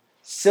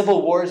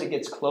Civil War as it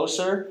gets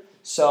closer.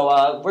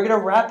 So we're going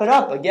to wrap it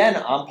up. Again,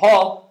 I'm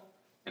Paul.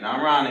 And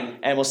I'm Ronnie.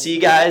 And we'll see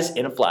you guys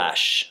in a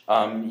flash.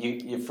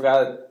 You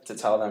forgot to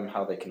tell them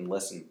how they can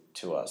listen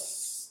to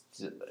us.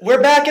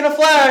 We're back in a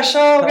flash.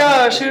 Oh,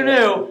 gosh, who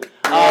knew?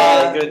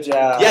 Good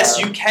job. Yes,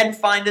 you can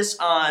find us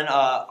on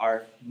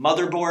our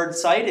motherboard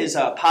site is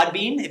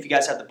Podbean. If you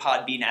guys have the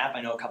Podbean app,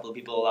 I know a couple of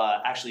people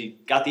actually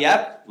got the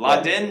app,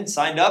 logged in,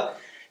 signed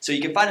up. So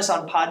you can find us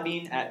on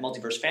Podbean at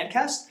Multiverse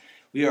Fancast.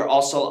 We are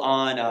also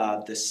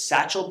on the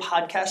Satchel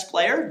Podcast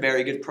Player.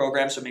 Very good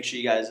program, so make sure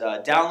you guys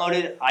download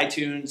it.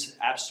 iTunes,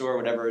 App Store,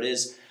 whatever it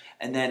is.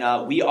 And then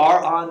we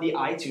are on the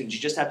iTunes. You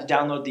just have to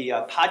download the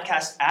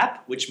podcast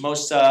app, which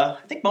I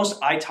think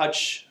most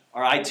iTouch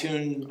or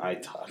iTunes.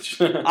 iTouch.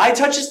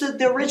 iTouch is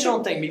the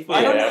original thing. Before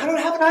I don't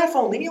have an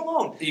iPhone. Leave me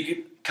alone. You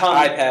could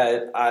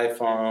iPad,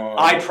 iPhone,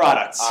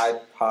 iProducts,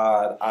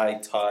 iPod,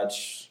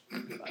 iTouch.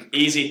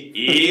 Easy.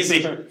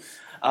 The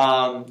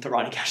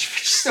Ronnie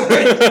Cashfish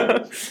story.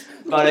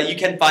 But you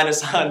can find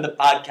us on the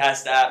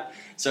podcast app.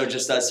 So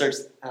just search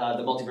the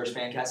Multiverse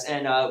Fancast.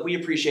 And we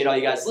appreciate all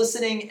you guys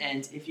listening.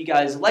 And if you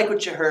guys like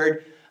what you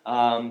heard,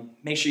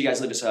 make sure you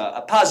guys leave us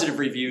a positive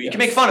review. You can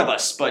make fun of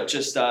us, but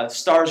just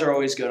stars are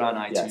always good on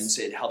iTunes. Yes.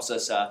 It helps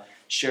us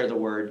share the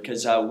word,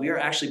 because we are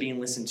actually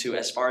being listened to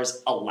as far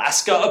as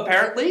Alaska,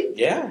 apparently.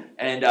 Yeah.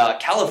 And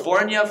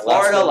California,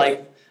 Florida.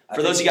 Like,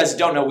 for those of you guys who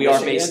don't know, we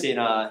are based in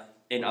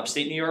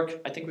upstate New York,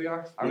 I think we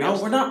are. No,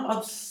 we're not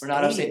upstate. We're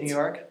not upstate New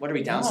York? What are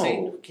we,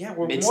 downstate? No. Yeah,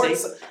 we're mid-state?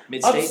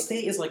 Mid-state?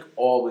 Upstate is like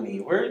Albany.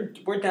 We're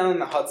down in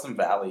the Hudson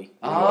Valley.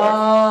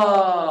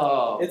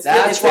 Oh.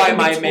 That's why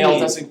my mail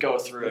doesn't go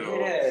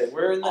through. Yeah,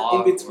 we're in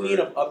the in-between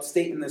of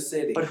upstate and the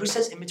city. But who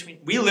says in-between?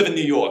 We live in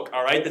New York,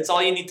 all right? That's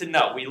all you need to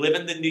know. We live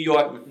in the New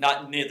York,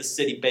 not near the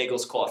city.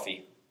 Bagels,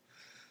 coffee.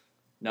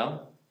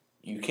 No?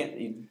 You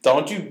can't.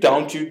 Don't you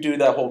do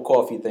that whole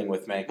coffee thing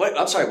with me? What?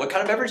 I'm sorry. What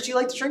kind of beverage do you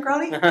like to drink,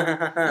 Ronnie?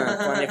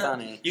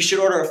 funny. You should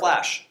order a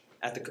flash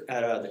at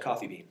the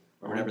Coffee Bean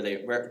or whatever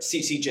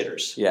CC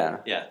Jitters. Yeah.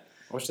 I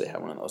wish they had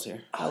one of those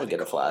here. I would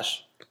get a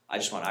flash. I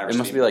just want Irish. It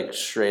must be like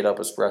straight up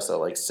espresso,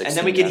 like 16. And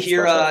then we can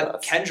hear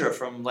Kendra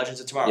from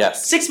Legends of Tomorrow.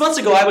 Yes. 6 months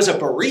ago, I was a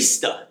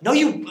barista. No,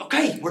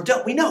 we're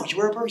done. We know you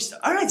were a barista.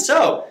 All right,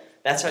 so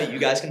that's how you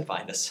guys can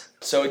find us.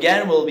 So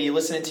again, we'll be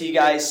listening to you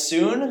guys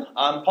soon.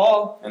 I'm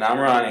Paul. And I'm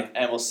Ronnie.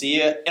 And we'll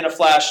see you in a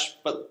flash,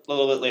 but a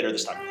little bit later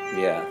this time.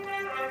 Yeah.